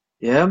tax.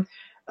 Yeah.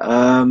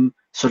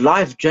 So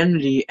life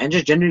generally, and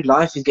just generally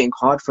life is getting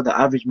hard for the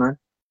average man.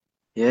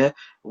 Yeah.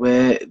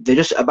 Where they're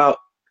just about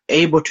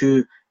able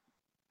to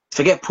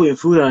forget putting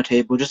food on the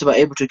table, just about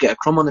able to get a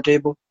crumb on the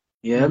table.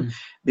 Yeah. Mm.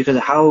 Because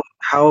of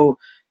how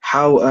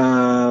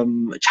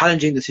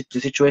challenging the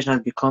situation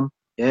has become.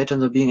 Yeah, in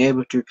terms of being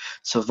able to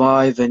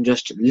survive and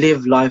just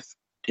live life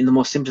in the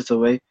most simplest of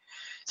way.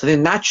 So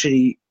then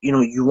naturally,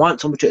 you want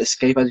someone to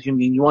escape as a human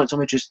being. You want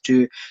someone just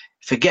to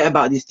forget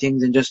about these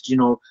things and just,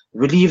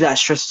 relieve that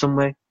stress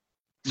somewhere.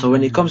 So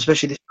when it comes, Mm.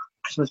 especially this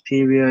Christmas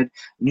period,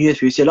 New Year's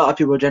period, you see a lot of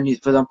people generally,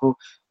 for example,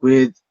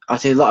 I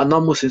say a lot of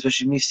non-Muslims,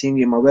 especially me seeing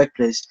it in my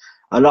workplace,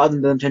 a lot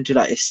of them tend to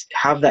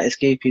have that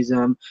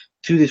escapism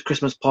through these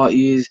Christmas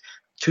parties,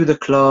 through the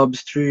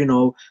clubs,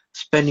 through,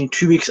 spending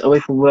 2 weeks away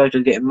from work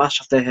and getting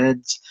mashed off their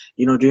heads,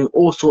 doing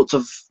all sorts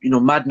of,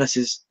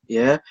 madnesses,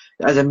 yeah,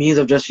 as a means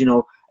of just,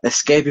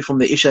 escaping from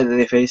the issue that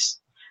they face.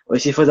 Or you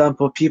see, for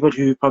example, people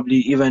who probably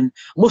even,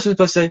 Muslims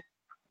per se,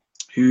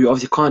 who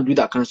obviously can't do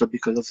that kind of stuff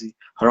because obviously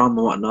haram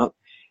and whatnot,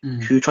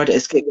 Mm. who try to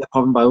escape their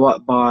problem by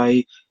what?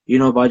 By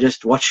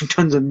just watching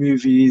tons of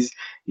movies,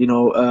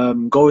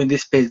 going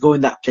this place,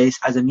 going that place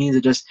as a means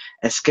of just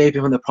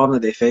escaping from the problem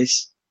that they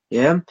face.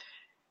 Yeah.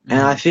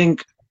 And I Mm.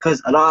 think because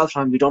a lot of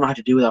times we don't know how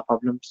to deal with our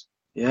problems.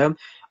 Yeah.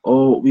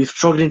 Or we're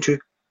struggling to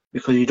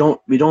because we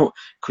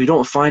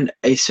don't find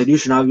a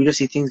solution now. We just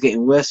see things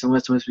getting worse and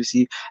worse and worse. We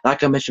see,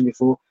 like I mentioned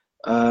before,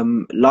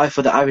 life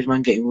for the average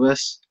man getting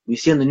worse. We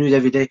see on the news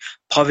every day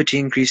poverty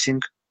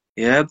increasing.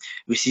 Yeah,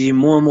 we see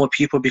more and more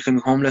people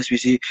becoming homeless. We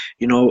see,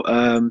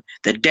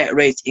 the debt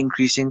rates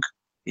increasing.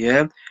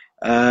 Yeah,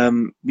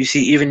 we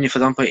see even, for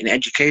example, in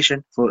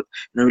education, in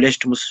relation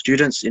to Muslim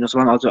students.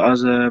 Someone I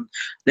was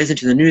listening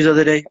to the news the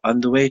other day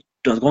on the way,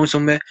 I was going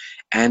somewhere,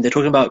 and they're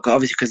talking about,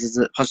 obviously because there's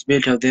a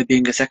possibility of there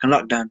being a second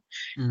lockdown,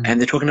 Mm. and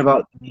they're talking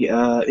about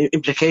the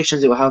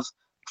implications it will have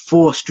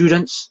for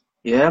students.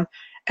 Yeah,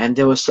 and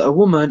there was a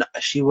woman.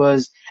 She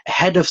was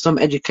head of some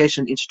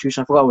education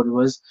institution. I forgot what it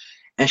was,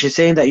 and she's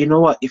saying that, you know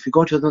what, if we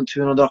go to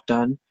another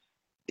lockdown,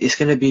 it's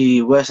going to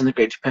be worse than the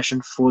Great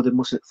Depression for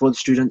the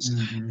students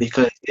Mm.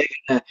 because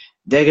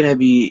they're gonna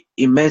be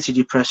immensely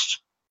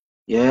depressed.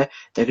 Yeah,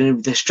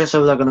 the stress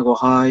levels are gonna go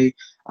high.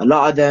 A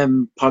lot of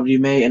them probably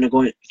may end up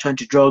going turn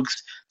to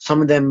drugs.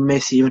 Some of them may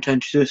see even turn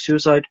to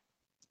suicide.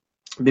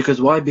 Because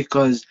why?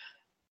 Because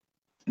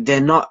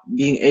they're not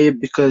being able.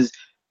 Because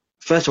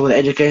first of all, the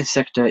education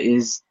sector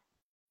is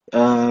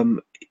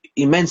um,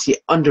 immensely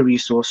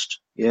under-resourced,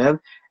 yeah,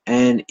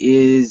 and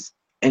is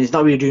and it's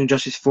not really doing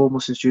justice for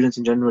Muslim students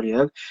in general,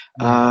 yeah.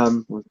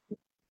 Mm.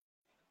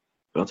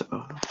 Oh,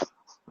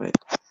 wait,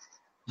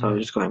 sorry, Mm.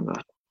 just going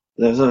back.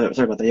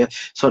 Sorry about that. Yeah.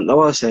 So like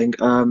what I was saying,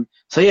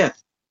 so yeah,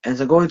 and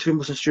so going through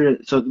Muslim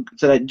students, so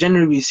that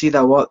generally we see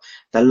that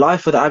the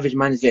life for the average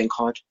man is getting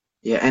hard,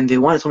 yeah, and they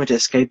want someone to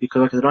escape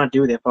because they don't want to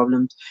deal with their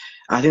problems.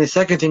 I think the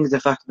second thing is the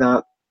fact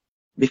that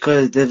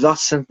because they've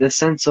lost the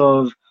sense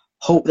of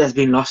hope that's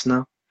been lost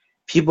now.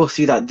 People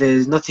see that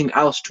there's nothing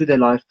else to their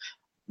life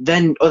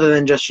then other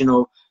than just,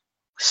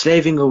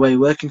 slaving away,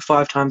 working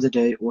 5 times a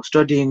day, or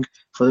studying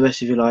for the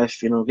rest of your life,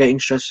 getting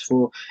stressed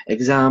for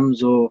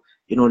exams, or,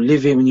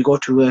 living when you go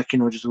to work,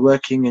 just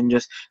working and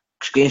just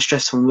getting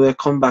stressed from work,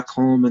 come back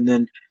home, and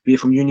then be it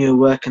from uni or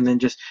work, and then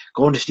just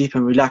going to sleep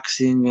and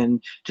relaxing,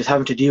 and just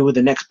having to deal with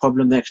the next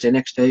problem next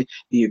day,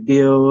 be it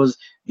bills,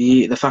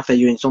 be it the fact that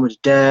you're in so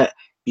much debt,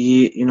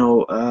 be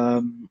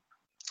it,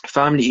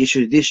 family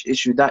issue, this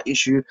issue, that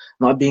issue,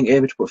 not being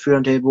able to put food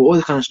on the table, all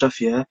this kind of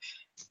stuff, yeah.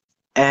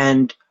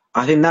 And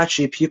I think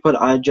naturally people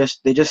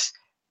they just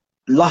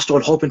lost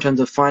all hope in terms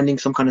of finding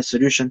some kind of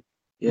solution.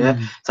 Yeah.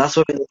 Mm. So that's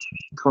what it's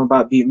come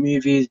about, be it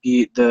movies,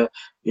 be it the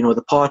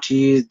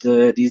parties,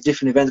 these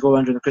different events going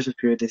on during the Christmas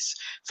period. This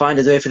find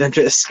a way for them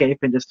to escape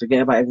and just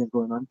forget about everything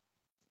going on.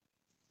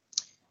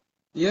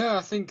 Yeah,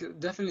 I think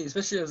definitely,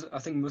 especially as I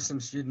think Muslim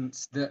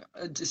students,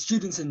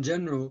 students in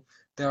general,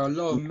 there are a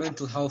lot of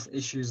mental health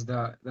issues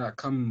that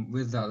come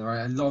with that,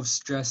 right? A lot of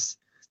stress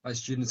that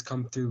students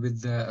come through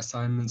with their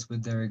assignments,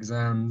 with their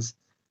exams,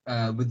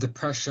 with the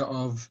pressure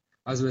of,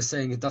 as we are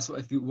saying, if that's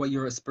what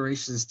your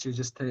aspirations is to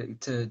just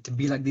to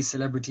be like these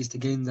celebrities to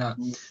gain that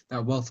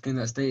wealth, gain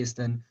that status,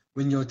 then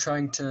when you're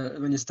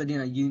studying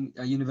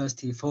at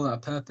university for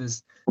that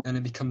purpose, then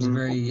it becomes Mm.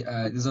 very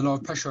there's a lot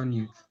of pressure on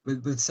you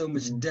with so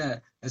much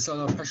debt. There's a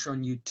lot of pressure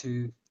on you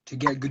to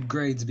get good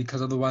grades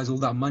because otherwise all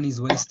that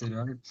money's wasted,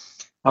 right?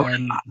 I would,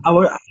 Um, I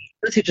would, I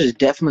would say just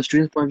debt from a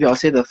student's point of view. I'll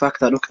say the fact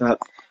that look at,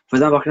 for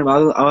example,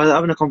 I was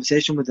having a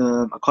conversation with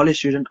a college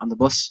student on the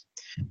bus,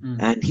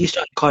 mm, and he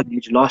started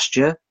college last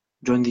year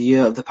during the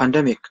year of the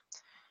pandemic,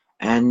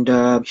 and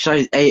he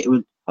started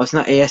well, it's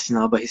not AS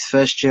now, but his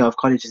first year of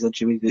college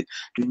essentially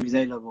doing his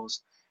A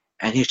levels,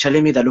 and he's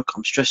telling me that look,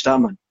 I'm stressed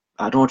out, man.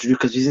 I don't know what to do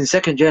because he's in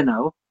second year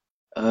now.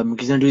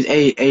 He's gonna do his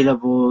A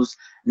levels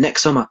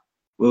next summer.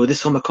 Well,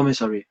 this summer coming,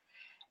 sorry.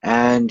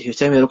 And he was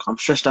telling me, look, I'm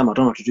stressed out. I don't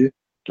know what to do.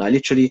 Like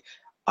literally,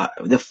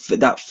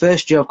 that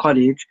first year of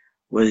college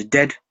was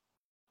dead.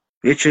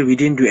 Literally, we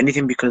didn't do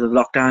anything because of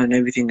lockdown and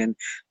everything, and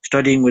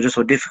studying was just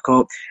so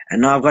difficult.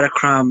 And now I've got to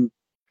cram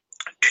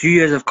 2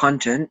 years of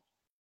content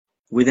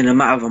within a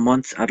matter of a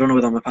month. I don't know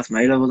whether I'm gonna pass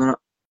my A levels or not.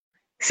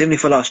 Similarly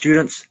for a lot of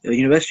students,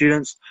 university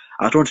students.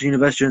 I was talking to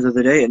university students the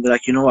other day, and they're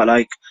like, you know what,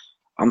 like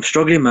I'm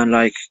struggling, man.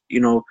 Like,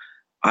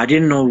 I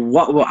didn't know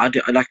what I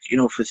did. Like,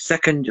 for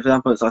second, for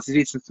example, so I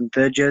see since some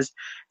third years.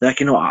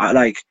 Like, I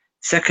like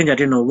second year, I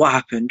didn't know what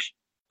happened.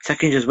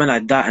 Second year just went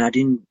like that, and I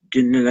didn't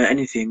know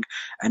anything.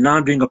 And now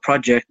I'm doing a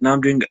project. Now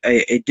I'm doing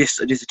a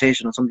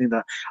dissertation on something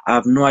that I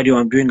have no idea what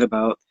I'm doing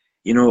about.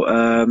 You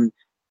know,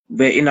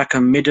 we're in like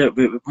a middle.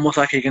 We're most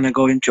likely gonna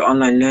go into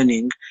online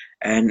learning,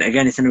 and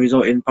again, it's gonna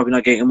result in probably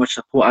not getting much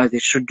support as they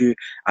should do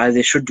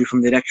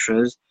from the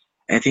lecturers.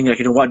 And I think like,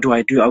 what do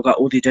I do? I've got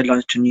all these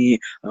deadlines to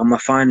meet. I'm my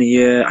final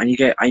year. I need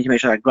to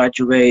make sure I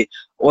graduate.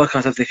 All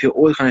kinds of stuff. They feel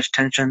all kinds of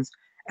tensions.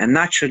 And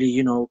naturally,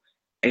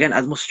 again,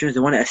 as most students,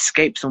 they want to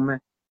escape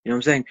somewhere. You know what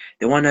I'm saying?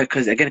 They want to,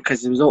 because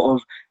the result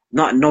of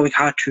not knowing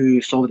how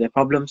to solve their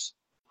problems.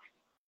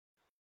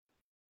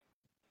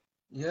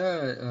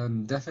 yeah,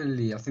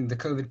 definitely. I think the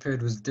COVID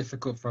period was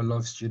difficult for a lot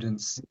of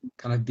students,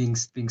 kind of being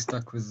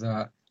stuck with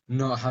that,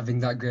 not having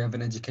that great of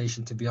an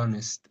education. To be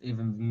honest,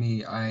 even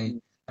me, I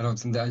don't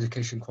think the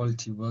education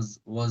quality was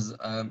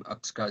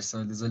up to scratch.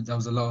 So there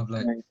was a lot of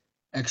like Right.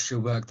 extra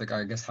work that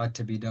I guess had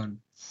to be done.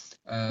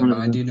 I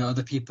 100%. do know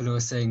other people who are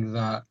saying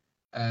that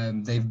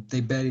they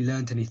barely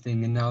learned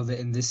anything, and now they're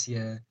in this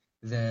year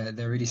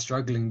they're really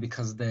struggling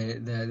because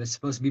they're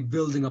supposed to be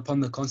building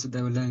upon the concept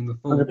they were learning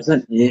before,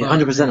 100%. Yeah, but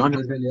 100%.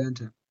 they barely learned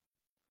it.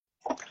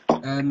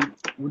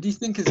 What do you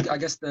think is, I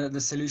guess,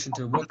 the solution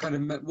to it? What kind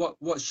of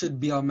what should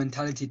be our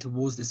mentality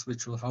towards this,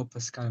 which will help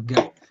us kind of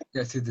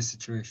get through this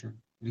situation?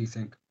 What do you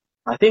think?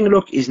 I think,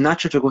 look, it's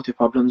natural to go through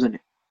problems, isn't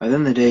it? At the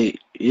end of the day,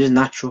 it is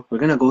natural. We're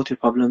gonna go through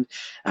problems,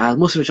 and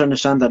most of us should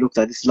understand that. Look,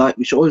 that this life,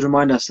 we should always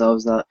remind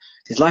ourselves that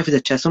this life is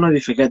a test. Sometimes we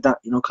forget that,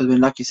 because when,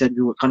 like you said,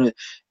 we were kind of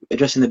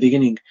addressing in the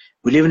beginning,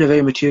 we live in a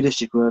very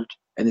materialistic world,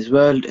 and this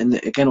world, and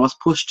again, what's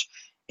pushed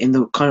in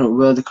the kind of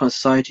world, the kind of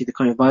society, the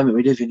kind of environment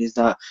we live in, is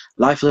that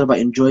life is all about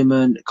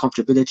enjoyment,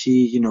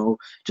 comfortability.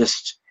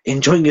 Just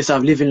enjoying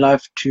yourself, living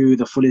life to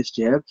the fullest.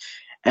 Yeah.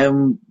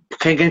 Again,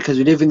 because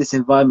we live in this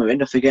environment, we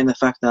end up forgetting the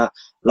fact that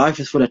life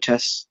is full of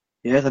tests.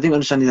 Yes, I think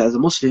understanding that as a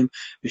Muslim,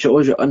 we should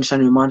always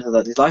understand and remind us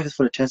that this life is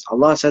full of tests.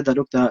 Allah said that,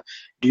 look, that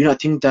do you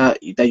not think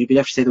that you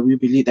believe to say that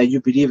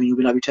you believe and you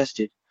will not be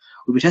tested?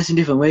 We'll be tested in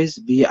different ways,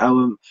 be it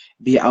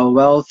our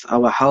wealth,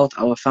 our health,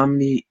 our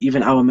family,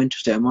 even our mental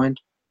state of mind.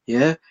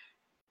 Yeah,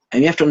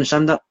 and you have to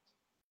understand that.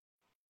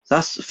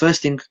 That's the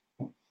first thing.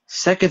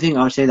 Second thing,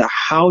 I would say that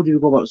how do we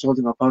go about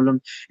solving our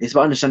problem? It's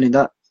about understanding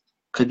that,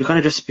 because we kind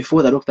of just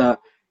before that look that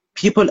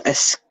people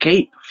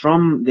escape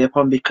from their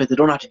problem because they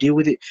don't know how to deal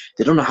with it.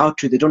 They don't know how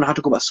to. They don't know how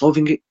to go about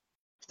solving it.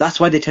 That's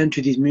why they turn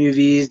to these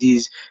movies,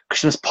 these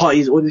Christmas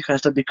parties, all this kind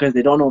of stuff because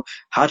they don't know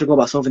how to go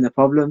about solving their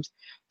problems.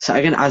 So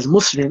again, as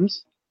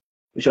Muslims,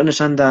 we should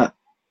understand that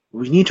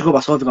we need to go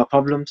about solving our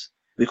problems.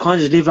 We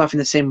can't just live life in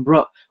the same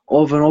rut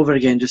over and over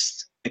again.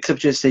 Just except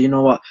just say, you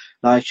know what,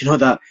 like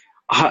that,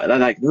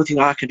 like nothing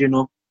I can do.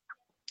 No,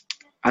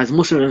 as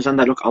Muslims understand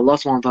that, look, Allah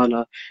subhanahu wa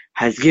ta'ala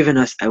has given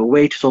us a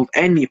way to solve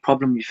any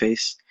problem we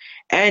face.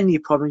 Any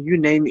problem, you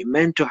name it,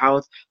 mental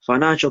health,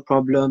 financial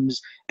problems,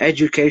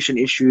 education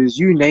issues,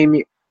 you name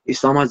it,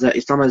 Islam has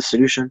a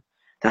solution.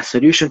 That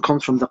solution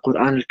comes from the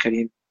Quran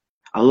al-Kareem.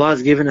 Allah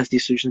has given us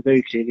these solutions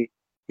very clearly.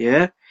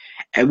 Yeah?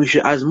 And we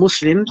should, as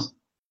Muslims,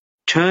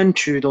 turn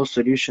to those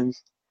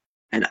solutions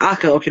and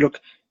ask, okay, look,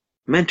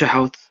 mental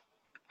health,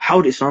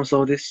 how did Islam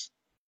solve this?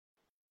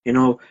 You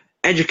know,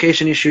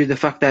 education issues, the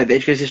fact that the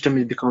education system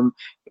has become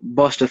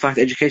bust, the fact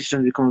that education system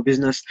has become a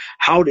business.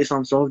 How did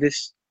Islam solve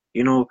this?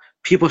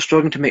 People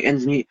struggling to make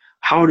ends meet.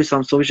 How did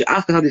Islam solve it? We should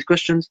ask ourselves these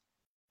questions.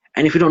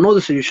 And if you don't know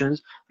the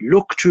solutions,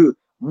 look to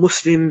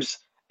Muslims,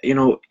 you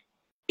know,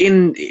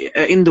 in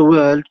the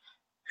world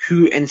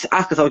and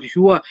ask ourselves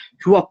who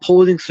are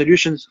posing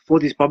solutions for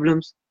these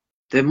problems.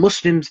 The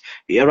Muslims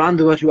around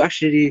the world who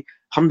actually,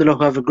 alhamdulillah,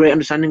 who have a great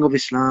understanding of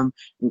Islam,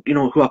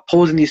 who are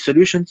posing these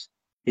solutions.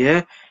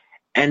 Yeah.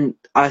 And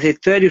I say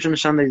thirdly, to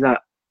understand is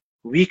that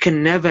we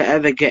can never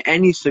ever get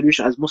any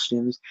solution as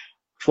Muslims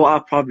for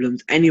our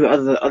problems anywhere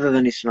other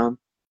than Islam.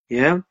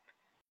 Yeah.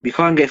 We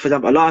can't get, for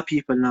example, a lot of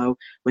people now,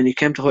 when it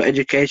came to whole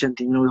education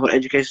thing, the whole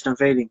education system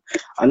failing,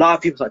 a lot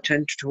of people are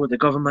turning toward the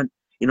government,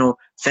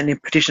 sending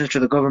petitions to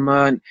the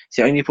government,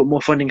 say, I need to put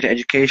more funding to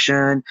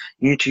education,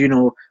 you need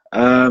to,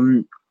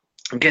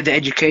 get the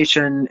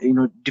education,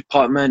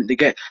 department,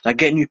 get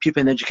new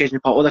people in the education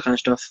department, all that kind of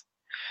stuff.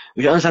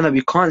 We should understand that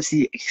we can't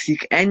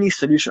seek any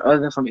solution other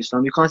than from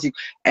Islam. We can't seek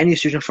any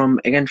solution from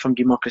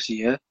democracy,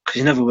 yeah?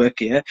 Because it never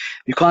work, yeah?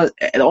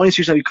 The only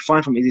solution that we can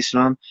find from is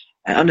Islam,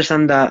 and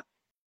understand that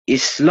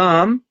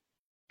Islam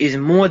is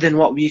more than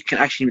what we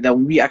actually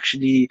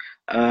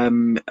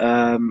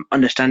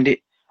understand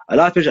it. A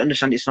lot of people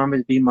understand Islam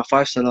as being my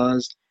 5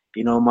 salahs,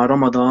 my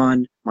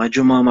Ramadan, my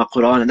Jummah, my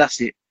Quran, and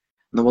that's it.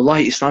 No,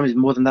 wallahi, Islam is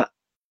more than that.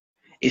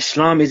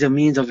 Islam is a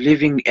means of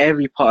living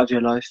every part of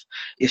your life.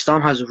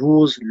 Islam has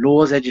rules,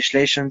 laws,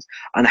 legislations,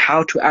 and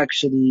how to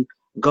actually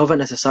govern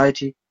a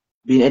society,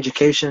 be in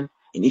education,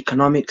 in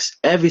economics,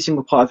 every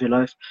single part of your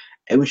life.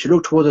 And we should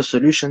look towards the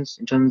solutions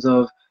in terms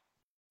of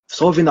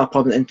solving that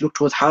problem and look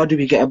towards how do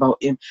we go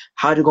about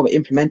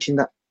implementing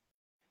that.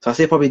 So I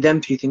say probably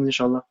them 3 things,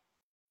 inshallah.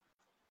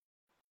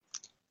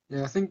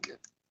 Yeah, I think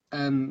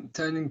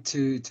turning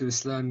to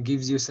Islam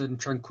gives you a certain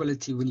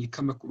tranquility when you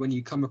come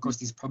across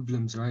these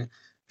problems, right?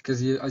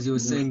 Because as you were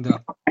saying,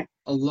 that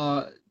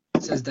Allah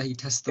says that He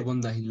tests the one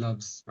that He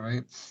loves,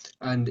 right?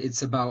 And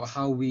it's about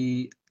how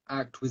we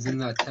act within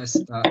that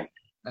test that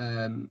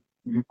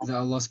that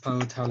Allah subhanahu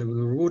wa ta'ala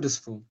will reward us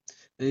for.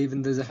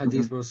 Even there's a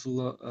hadith where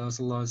Rasulullah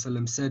sallallahu alaihi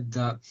wasallam said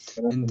that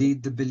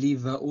indeed the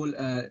believer,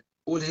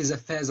 all his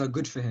affairs are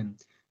good for him,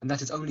 and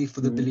that is only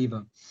for the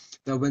believer.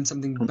 That when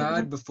something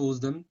bad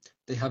befalls them,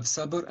 they have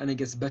sabr and it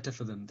gets better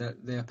for them.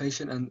 That they are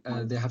patient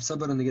and they have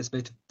sabr and it gets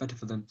better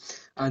for them.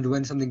 And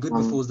when something good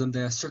befalls them,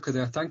 they are shukr, they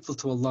are thankful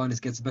to Allah and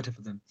it gets better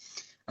for them.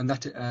 And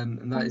that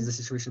is the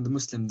situation of the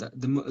Muslim, that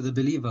the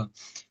believer,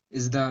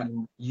 is that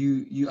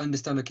you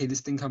understand, okay,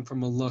 this thing comes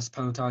from Allah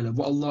subhanahu wa ta'ala.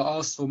 What Allah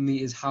asks for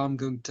me is how I'm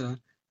going to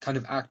kind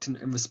of act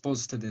in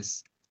response to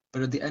this.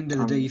 But at the end of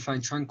the day, you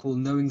find tranquil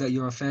knowing that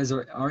your affairs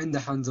are in the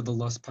hands of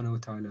Allah subhanahu wa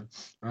ta'ala,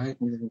 right?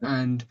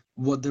 And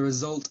what the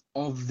result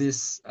of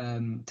this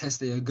test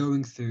that you're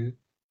going through,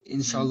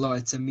 inshallah,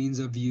 it's a means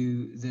of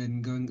you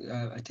then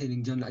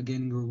attaining Jannah,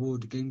 gaining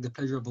reward, gaining the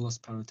pleasure of Allah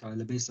subhanahu wa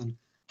ta'ala based on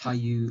how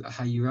you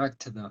react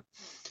to that.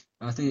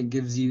 And I think it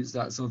gives you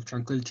that sort of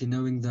tranquility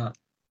knowing that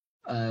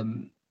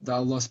that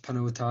Allah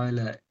subhanahu wa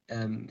ta'ala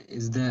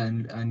is there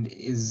and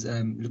is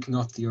looking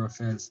after your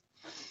affairs.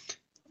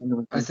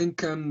 I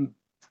think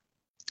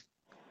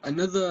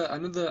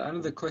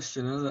another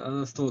question,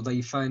 another thought that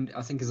you find,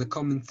 I think, is a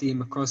common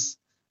theme across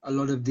a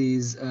lot of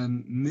these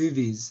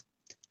movies,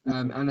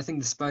 and I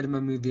think the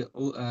Spiderman movie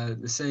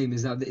the same,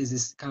 is that there is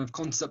this kind of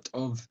concept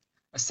of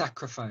a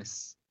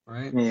sacrifice,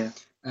 right? Yeah.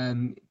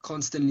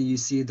 Constantly you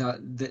see that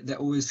they're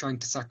always trying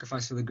to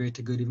sacrifice for the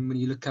greater good. Even when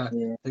you look at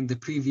I think the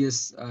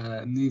previous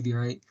movie,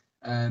 right,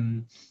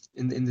 in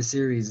the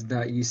series,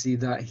 that you see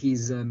that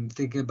he's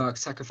thinking about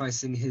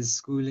sacrificing his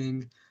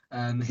schooling,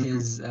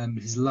 his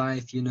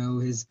life,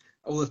 his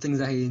all the things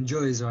that he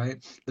enjoys, right?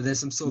 But there's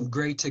some sort of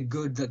greater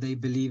good that they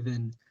believe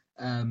in,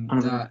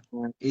 that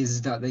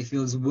is that they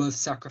feel is worth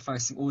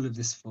sacrificing all of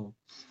this for.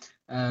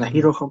 The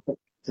hero complex,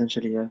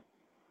 essentially, yeah.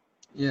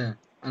 Yeah,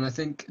 and I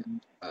think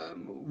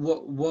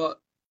what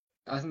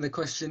I think the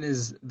question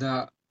is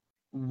that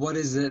what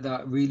is it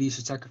that really you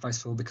should sacrifice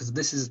for? Because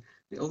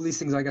all these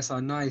things, I guess,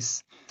 are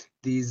nice.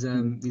 These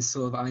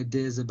sort of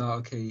ideas about,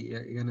 okay,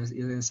 you're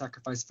gonna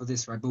sacrifice for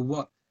this, right? But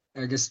what,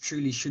 I guess,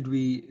 truly should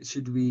we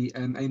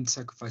aim to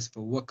sacrifice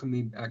for? What can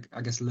we,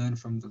 I guess, learn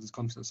from this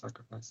concept of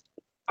sacrifice?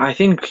 I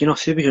think,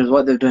 superheroes,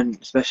 what they've done,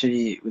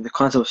 especially with the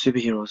concept of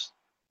superheroes,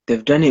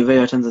 they've done it very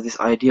in terms of this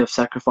idea of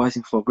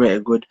sacrificing for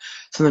greater good,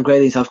 something greater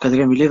than yourself. Because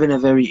again, we live in a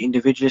very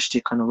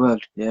individualistic kind of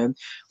world, yeah,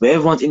 where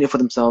everyone's in it for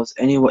themselves.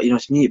 Anyway,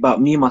 it's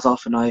about me,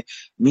 myself, and I.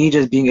 Me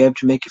just being able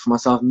to make it for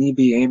myself. Me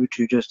being able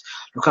to just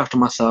look after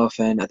myself,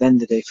 and at the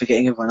end of the day,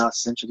 forgetting everyone else.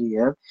 Essentially,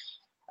 yeah.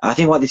 I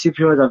think what the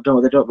superheroes have done,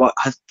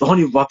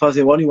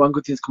 only one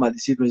good thing that's come out of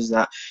the superheroes is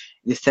that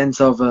the sense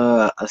of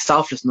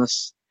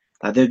selflessness,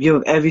 that they give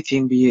up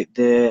everything, be it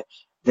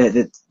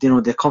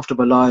their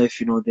comfortable life,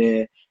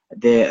 the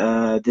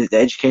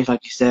education,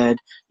 like you said,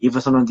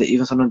 even some of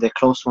their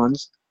close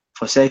ones,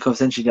 for sake of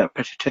essentially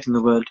protecting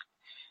the world.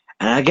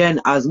 And again,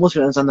 as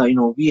Muslims understand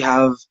that, we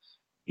have,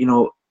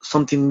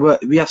 something worth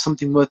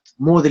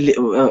more than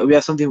we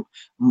have something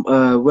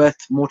worth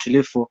more to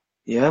live for,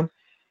 yeah,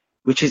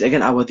 which is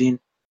again our deen,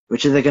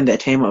 which is again the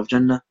attainment of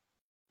Jannah.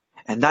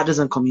 And that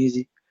doesn't come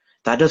easy.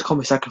 That does come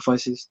with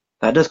sacrifices.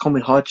 That does come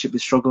with hardship,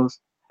 with struggles.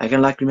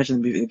 Again, like we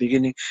mentioned in the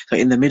beginning, so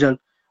in the middle,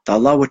 that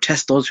Allah would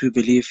test those who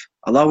believe.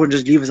 Allah would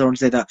just leave us alone and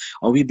say that,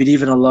 oh, we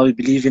believe in Allah, we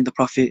believe in the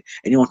Prophet,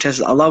 and He won't test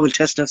us. Allah will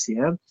test us,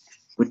 yeah,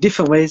 with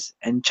different ways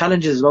and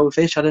challenges as well. We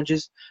face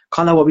challenges,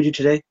 kind of like what we do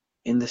today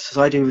in the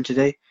society we live in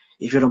today.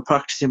 If you're a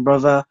practicing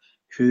brother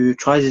who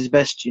tries his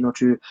best,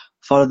 to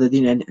follow the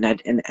deen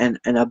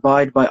and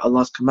abide by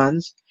Allah's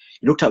commands,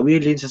 you looked at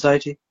weirdly in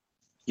society.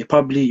 You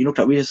looked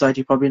at weirdly in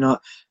society. Probably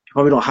not. You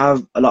probably don't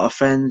have a lot of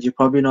friends. You're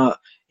probably not,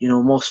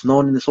 most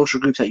known in the social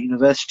groups at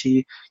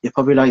university. You're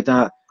probably like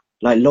that,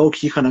 like low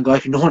key kind of guy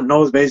who no one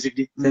knows,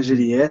 basically,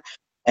 essentially, yeah.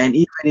 And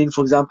even in,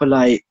 for example,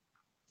 like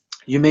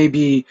you may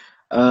be,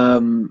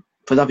 for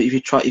example,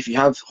 if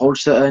you hold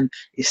certain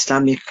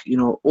Islamic,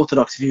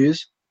 orthodox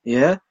views,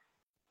 yeah,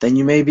 then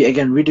you may be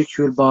again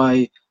ridiculed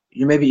by,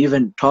 you may be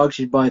even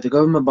targeted by the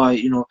government, by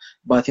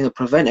things that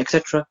prevent,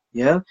 etc.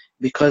 Yeah,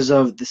 because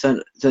of the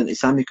certain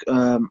Islamic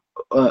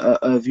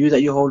view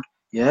that you hold.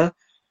 Yeah,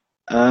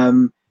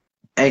 um,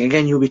 and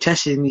again, you'll be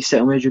tested in these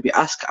certain ways. You'll be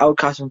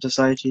outcast from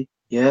society.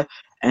 Yeah,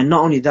 and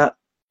not only that,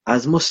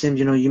 as Muslims,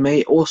 you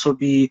may also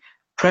be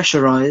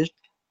pressurized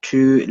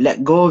to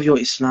let go of your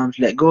Islam,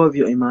 to let go of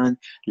your Iman,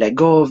 let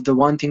go of the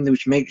one thing that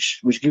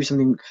which gives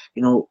something,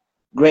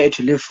 greater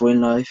to live for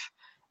in life,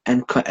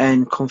 and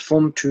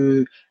conform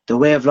to the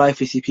way of life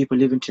we see people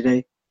living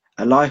today,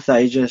 a life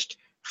that is just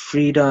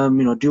freedom,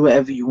 do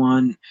whatever you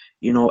want,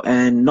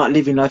 and not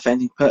living life for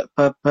anything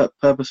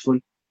purposeful.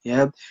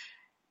 Yeah,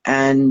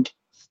 and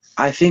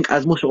I think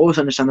as Muslims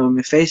also understand that when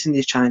we're facing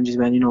these challenges,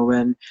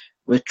 when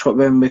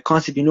we're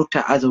constantly looked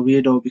at as a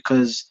weirdo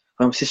because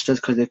from sisters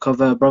because they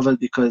cover, brothers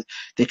because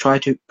they try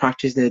to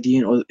practice their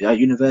deen, or at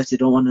university they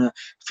don't want to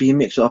free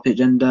mix with opposite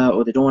gender,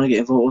 or they don't want to get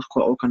involved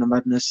with all kind of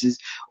madnesses,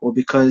 or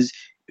because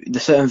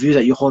the certain views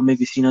that you hold may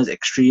be seen as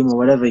extreme or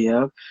whatever.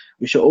 Yeah,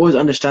 we should always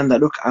understand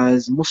that, look,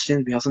 as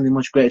Muslims we have something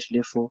much greater to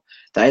live for.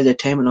 That is the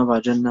attainment of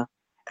our Jannah,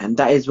 and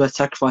that is worth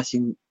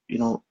sacrificing.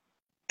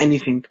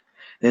 Anything.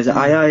 There's an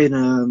ayah in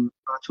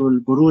Suratul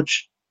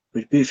Buruj,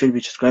 which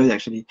describes it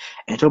actually,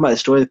 and talking about the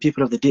story of the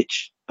people of the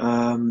ditch.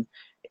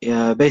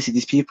 Basically,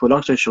 these people,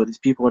 long story short, these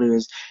people, what it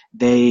was,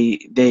 they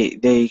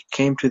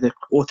came to the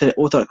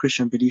Orthodox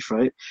Christian belief,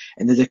 right?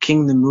 And there's a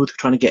king, the Namrud,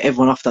 trying to get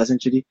everyone off that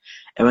essentially.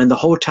 And when the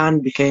whole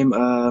town became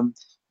on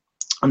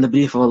the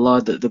belief of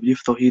Allah, the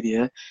belief of Tawheed,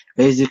 yeah,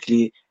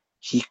 basically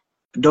he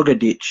dug a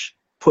ditch,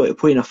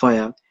 put in a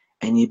fire,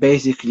 and he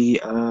basically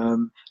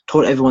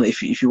told everyone,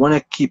 if you want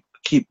to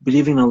keep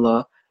believing in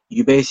Allah,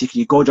 you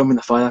basically go jump in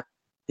the fire.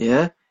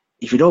 Yeah.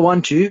 If you don't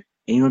want to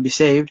and you want to be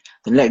saved,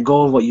 then let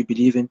go of what you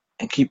believe in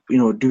and keep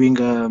doing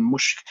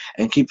mushk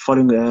and keep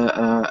following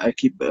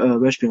keep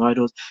worshipping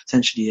idols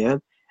essentially. Yeah.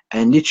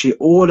 And literally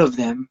all of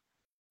them,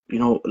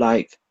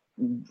 like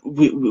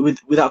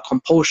without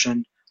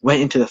compulsion,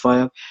 went into the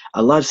fire.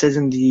 Allah says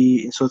in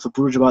Surah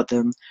Al-Buruj about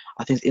them,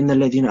 I think, إِنَّ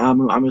الَّذِينَ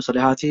آمَنُوا وَعَمِلُوا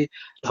الصَّالِحَاتِ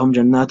لَهُمْ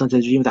جَنَّاتٌ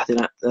تَجْرِي مِنْ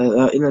تَحْتِهَا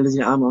إِنَّ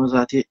الَّذِينَ آمَنُوا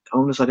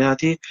وَعَمِلُوا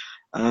الصَّالِحَاتِ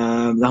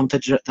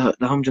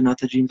لهم جنات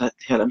تجري من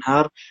تحتها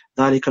الأنهار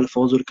ذلك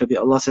الفوز الكبير.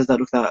 Allah says that,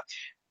 look, that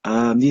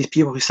these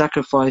people who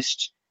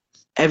sacrificed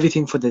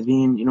everything for the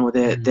deen,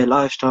 their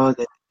lifestyle,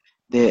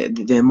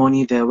 their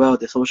money, their wealth,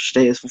 their social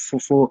status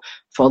for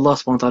Allah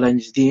subhanahu wa ta'ala and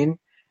His deen,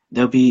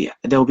 they'll be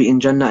in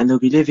Jannah, and they'll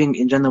be living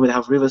in Jannah where they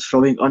have rivers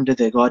flowing under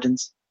their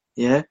gardens.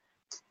 Yeah.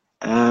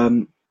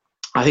 I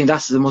think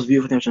that's the most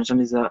beautiful thing to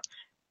understand, is that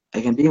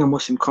again, being a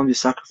Muslim comes with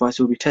sacrifice.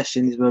 We'll be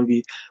tested in this world,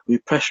 we'll be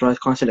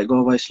pressurized, can't let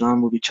go of Islam,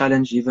 we'll be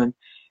challenged even.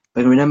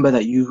 But remember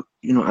that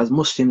as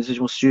Muslims, as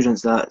Muslim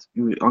students, that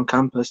you on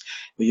campus,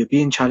 where you're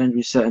being challenged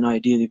with certain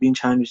ideas, you're being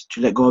challenged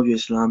to let go of your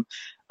Islam,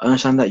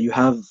 understand that you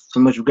have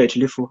so much regret to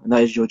live for, and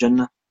that is your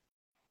Jannah.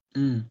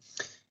 I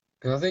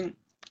think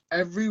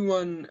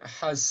everyone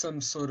has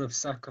some sort of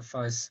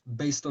sacrifice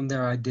based on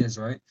their ideas,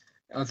 right?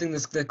 I think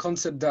the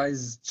concept that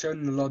is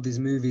shown in a lot of these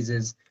movies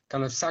is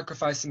kind of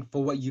sacrificing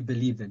for what you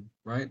believe in,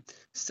 right?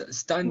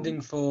 Standing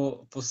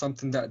for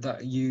something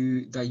that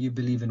you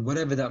believe in,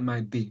 whatever that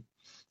might be,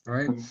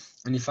 right?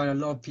 And you find a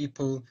lot of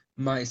people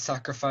might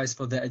sacrifice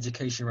for their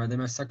education, right? They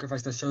might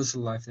sacrifice their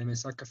social life, they may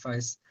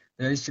sacrifice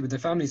their relationship with their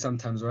family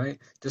sometimes, right?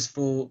 Just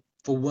for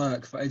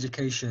work, for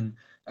education,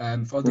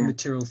 for other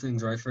material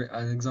things, right? For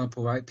an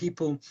example, right?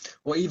 People,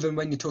 or even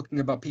when you're talking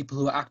about people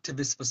who are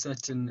activists for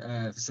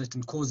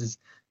certain causes,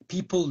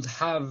 people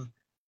have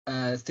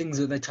things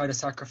that they try to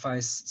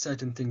sacrifice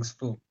certain things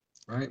for,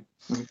 right?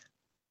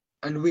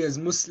 And we as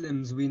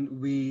Muslims,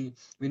 we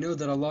know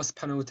that Allah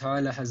subhanahu wa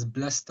ta'ala has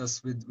blessed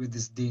us with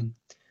this deen,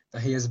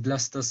 that He has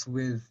blessed us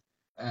with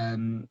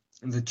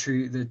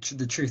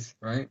the truth,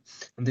 right?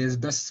 And He has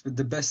blessed us with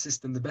the best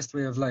system, the best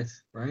way of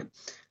life, right?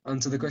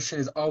 And so the question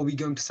is, are we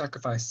going to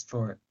sacrifice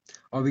for it?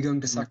 Are we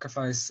going to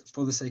sacrifice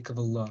for the sake of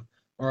Allah?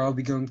 Or are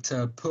we going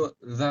to put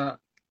that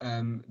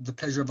the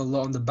pleasure of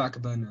Allah on the back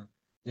burner?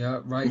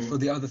 Yeah, right. For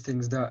the other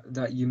things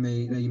that you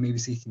may be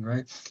seeking,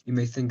 right? You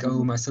may think,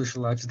 oh, my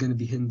social life is going to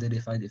be hindered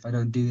if I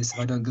don't do this, if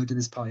I don't go to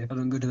this party, if I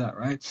don't go to that,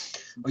 right?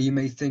 Or you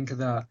may think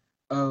that,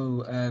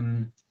 oh,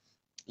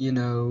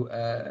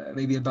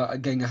 maybe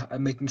about getting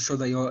making sure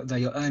that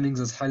your earnings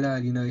is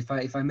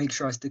halal. If I make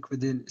sure I stick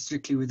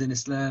strictly within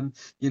Islam,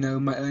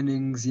 my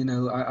earnings,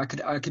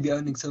 I could be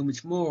earning so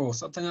much more or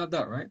something like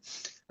that, right?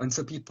 And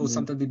so people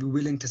sometimes they be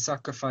willing to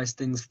sacrifice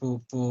things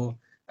for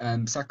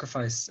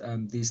sacrifice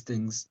these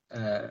things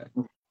uh,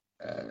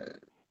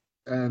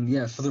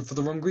 yeah, for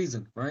the wrong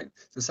reason, right?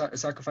 So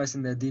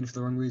sacrificing their deen for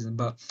the wrong reason.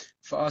 But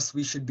for us,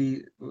 we should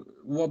be.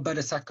 What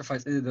better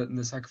sacrifice is it than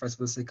the sacrifice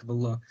for the sake of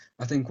Allah?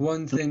 I think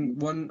one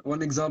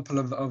example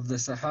of the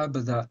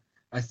Sahaba that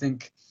I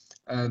think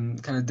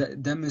kind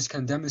of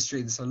can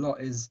demonstrate this a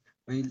lot is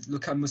when you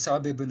look at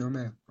Mus'ab ibn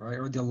Umair, right,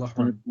 radiallahu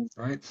anhu,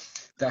 right,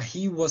 that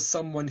he was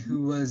someone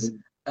who's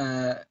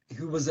a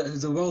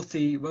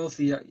wealthy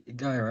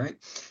guy, right?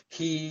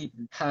 He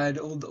had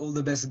all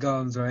the best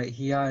gowns, right?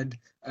 He had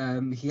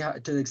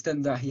to the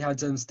extent that he had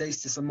some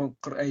status among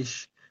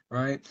Quraysh,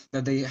 right?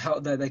 That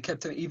they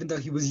kept him even though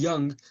he was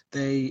young.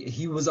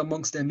 He was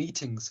amongst their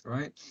meetings,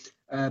 right?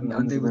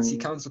 And they would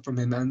seek counsel from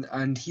him,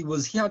 and he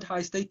had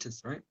high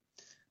status, right?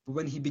 But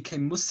when he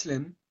became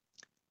Muslim,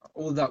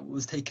 all that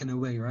was taken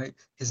away, right?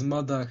 His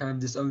mother kind of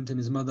disowned him.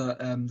 His mother,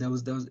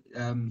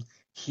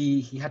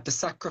 he had to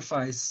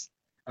sacrifice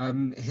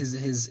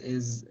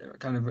his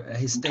kind of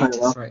his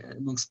status, right,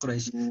 amongst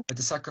Quraysh. He had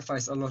to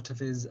sacrifice a lot of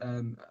his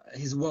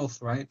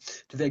wealth, right,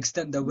 to the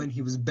extent that when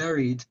he was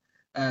buried,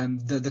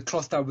 the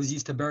cloth that was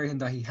used to bury him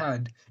that he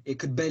had, it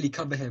could barely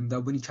cover him.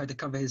 That when he tried to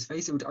cover his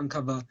face, it would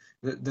uncover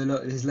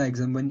his legs,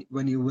 and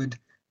when he would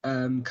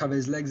cover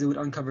his legs, it would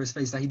uncover his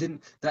face. He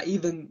went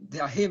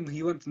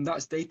from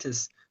that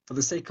status for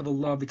the sake of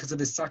Allah because of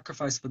his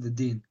sacrifice for the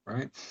deen,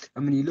 right?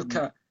 And when you look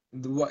at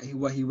what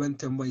he went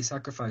through and what he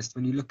sacrificed,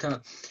 when you look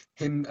at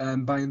him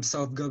by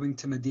himself going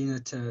to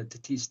Medina to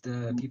teach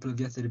the people of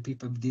Yathrib, the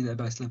people of Medina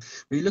about Islam,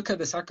 when you look at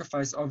the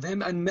sacrifice of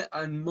him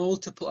and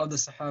multiple other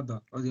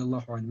Sahaba,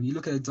 radiallahu anhu, when you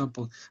look at the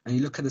example and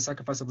you look at the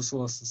sacrifice of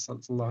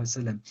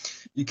Rasulullah,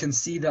 you can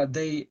see that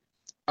they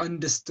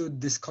understood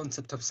this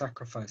concept of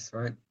sacrifice,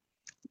 right?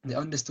 They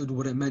understood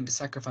what it meant to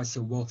sacrifice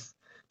your wealth,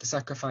 to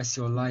sacrifice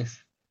your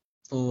life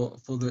for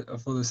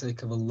the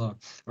sake of Allah,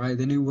 right?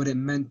 They knew what it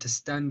meant to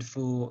stand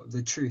for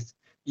the truth,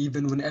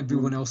 even when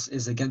everyone else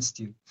is against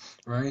you,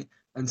 right?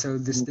 And so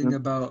this thing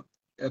about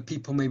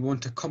people may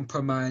want to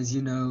compromise,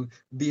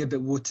 be a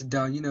bit watered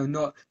down,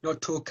 not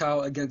talk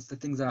out against the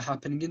things that are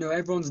happening.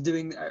 Everyone's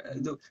doing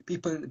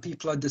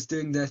people are just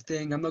doing their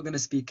thing. I'm not going to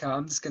speak out.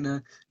 I'm just going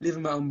to live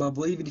in my own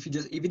bubble. Even if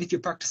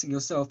you're practicing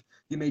yourself,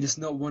 you may just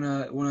not want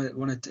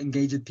to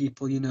engage with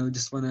people.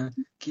 Just want to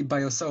keep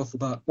by yourself.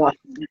 But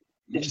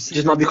you see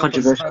just the not be example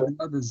of Sahaba controversial.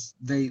 and others.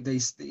 They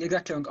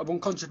exactly on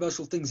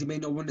controversial things. You may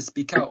not want to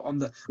speak out on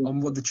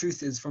what the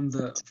truth is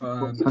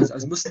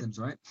as Muslims,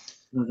 right?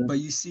 But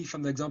you see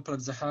from the example of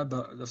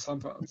Sahaba, the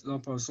example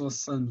of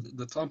Rasulullah,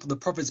 the example of the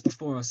prophets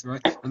before us,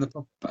 right, and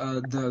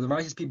the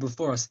righteous people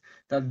before us,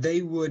 that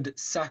they would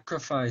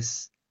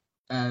sacrifice.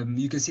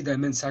 You can see the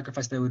immense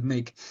sacrifice they would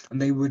make,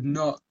 and they would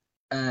not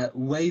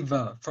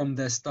waver from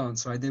their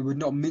stance, right? They would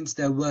not mince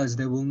their words.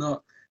 They will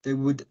not. They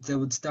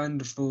would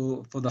stand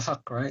for the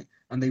haqq, right?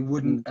 And they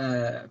wouldn't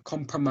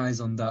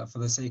compromise on that for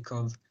the sake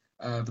of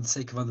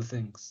other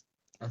things.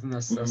 I think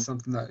that's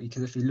something that you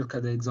can definitely look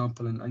at the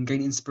example and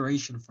gain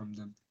inspiration from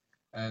them.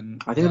 I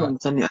think about That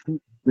understanding. I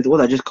think with all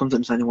that just comes to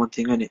understanding one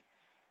thing, innit?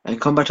 And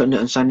come back to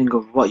understanding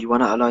of what you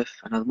want out of life.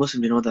 And as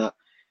Muslims, you know that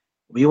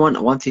we want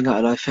one thing out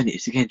of life, innit?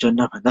 It's to get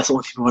Jannah, and that's the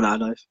one thing we want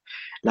out of life.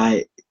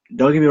 Like,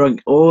 don't get me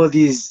wrong, all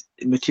these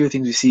material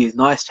things we see is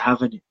nice to have,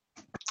 innit?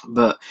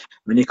 But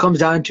when it comes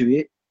down to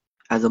it,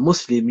 as a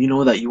Muslim, you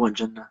know that you want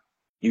Jannah.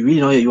 You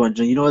really know that you want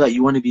Jannah. You know that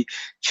you want to be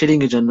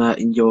chilling in Jannah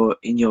in your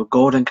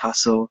golden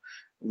castle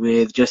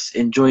with just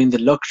enjoying the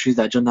luxuries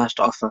that Jannah has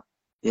to offer.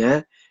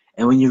 Yeah?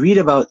 And when you read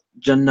about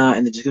Jannah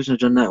and the description of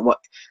Jannah,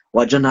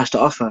 what Jannah has to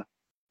offer,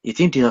 you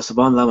think to yourself,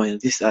 subhanAllah, man,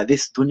 this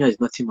dunya is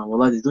nothing, man.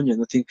 Wallah, this dunya is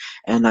nothing.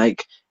 And this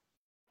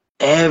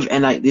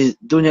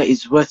dunya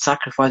is worth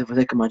sacrificing for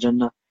the sake of my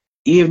Jannah.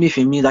 Even if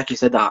it means, like you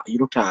said, that you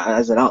looked at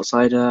as an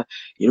outsider,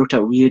 you looked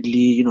at weirdly,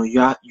 you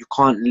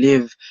can't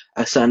live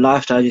a certain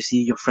lifestyle you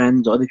see your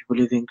friends or other people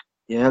living.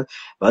 Yeah.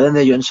 But then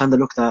there you understand the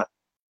look that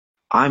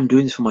I'm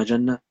doing this for my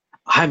Jannah.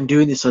 I'm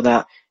doing this so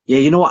that, yeah,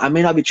 you know what, I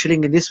may not be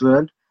chilling in this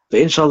world, but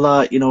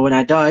inshallah, when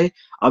I die,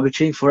 I'll be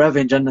chilling forever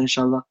in Jannah,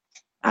 inshallah.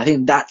 I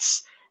think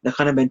that's the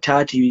kind of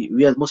mentality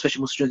we as most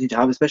especially Muslims need to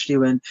have, especially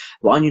when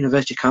we're on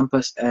university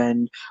campus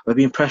and we're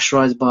being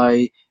pressurized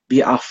by be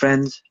it our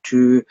friends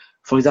to,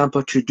 for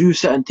example, to do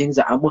certain things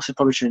that our Muslims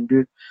probably shouldn't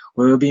do.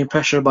 We're being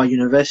pressured by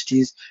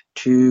universities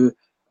to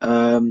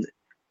um,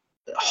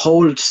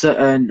 hold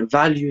certain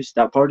values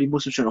that probably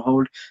Muslims shouldn't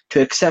hold,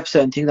 to accept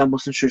certain things that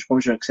Muslims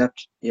probably shouldn't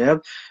accept. Yeah,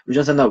 we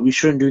just understand that we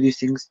shouldn't do these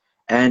things.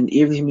 And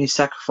even if it means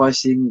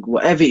sacrificing,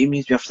 whatever it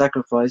means we have to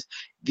sacrifice,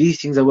 these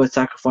things are worth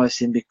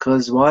sacrificing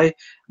because why?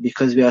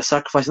 Because we are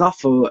sacrificing not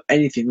for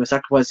anything, we're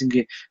sacrificing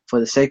it for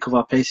the sake of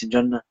our place in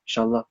Jannah,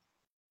 inshallah.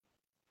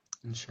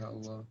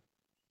 inshallah.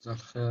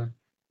 Jazakallah khair.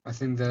 I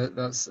think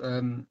that's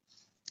a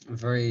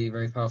very,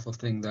 very powerful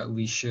thing that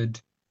we should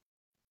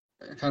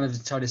kind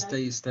of try to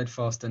stay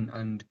steadfast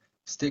and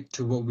stick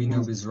to what we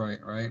know is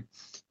right?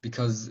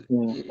 Because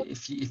Yeah,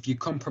 if you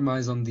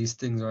compromise on these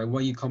things, right, what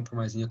are you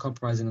compromising? You're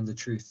compromising on the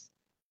truth,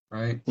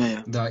 right? yeah,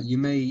 yeah, That it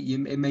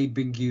may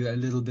bring you a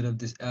little bit of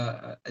this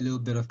a little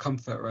bit of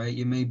comfort, right?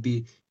 You may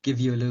be give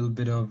you a little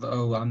bit of,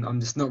 oh, I'm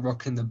just not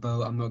rocking the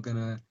boat. I'm not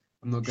gonna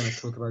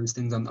talk about these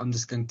things. I'm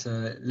just going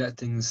to let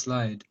things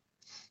slide.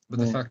 But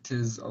the yeah. fact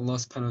is, Allah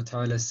subhanahu wa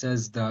ta'ala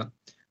says that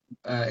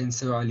in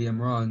Surah Al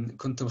Imran,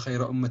 كنتم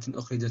خير أمة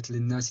أخرجت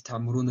للناس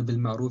تعمرون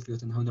بالمعروف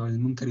وتنهون عن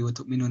المنكر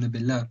وتؤمنون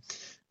بالله.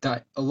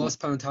 That Allah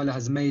subhanahu wa ta'ala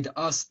has made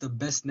us the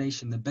best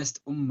nation, the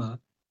best ummah,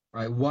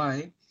 right?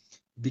 Why?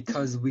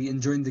 Because we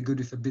enjoin the good,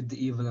 we forbid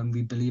the evil, and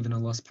we believe in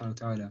Allah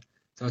subhanahu wa ta'ala.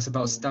 So it's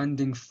about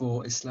standing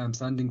for Islam,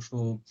 standing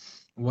for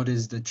what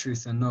is the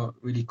truth, and not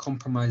really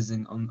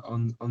compromising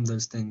on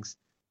those things.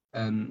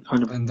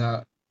 100%. And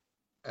that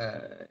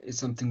is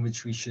something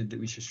which we should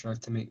strive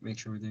to make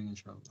sure we're doing,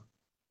 inshallah.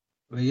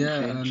 But yeah,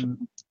 Okay.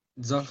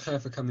 Jazakallah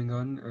khair for coming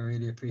on. I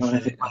really Well, I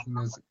appreciate think it. I think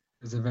it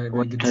was a very, very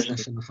what good pleasure.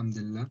 discussion,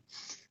 alhamdulillah.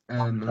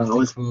 And I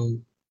Always think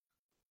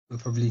we'll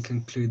probably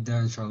conclude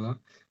there, inshallah.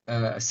 a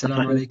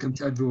Assalamu pleasure. alaikum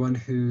to everyone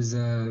who's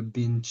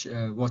been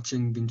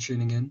watching, been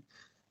tuning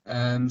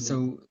in.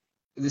 So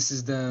this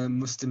is the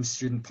Muslim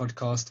Student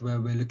Podcast where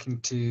we're looking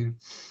to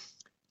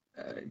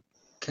uh,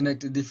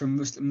 connect with different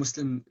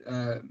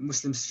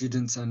Muslim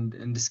students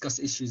and discuss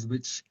issues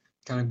which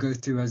kind of go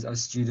through as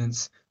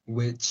students,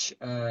 which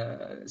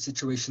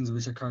situations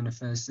which are current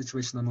affairs,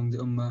 situation among the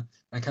ummah,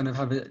 and kind of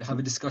have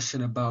a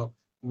discussion about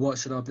what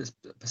should our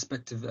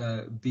perspective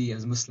be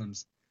as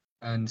Muslims.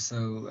 And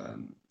so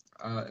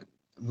uh,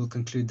 we'll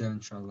conclude there,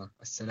 inshallah.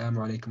 Assalamu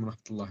alaikum wa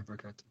rahmatullahi wa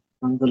barakatuh.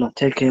 Alhamdulillah.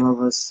 Take care, my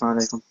brothers. Assalamu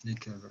alaikum. Take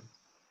care, bro.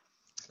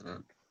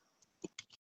 Salam.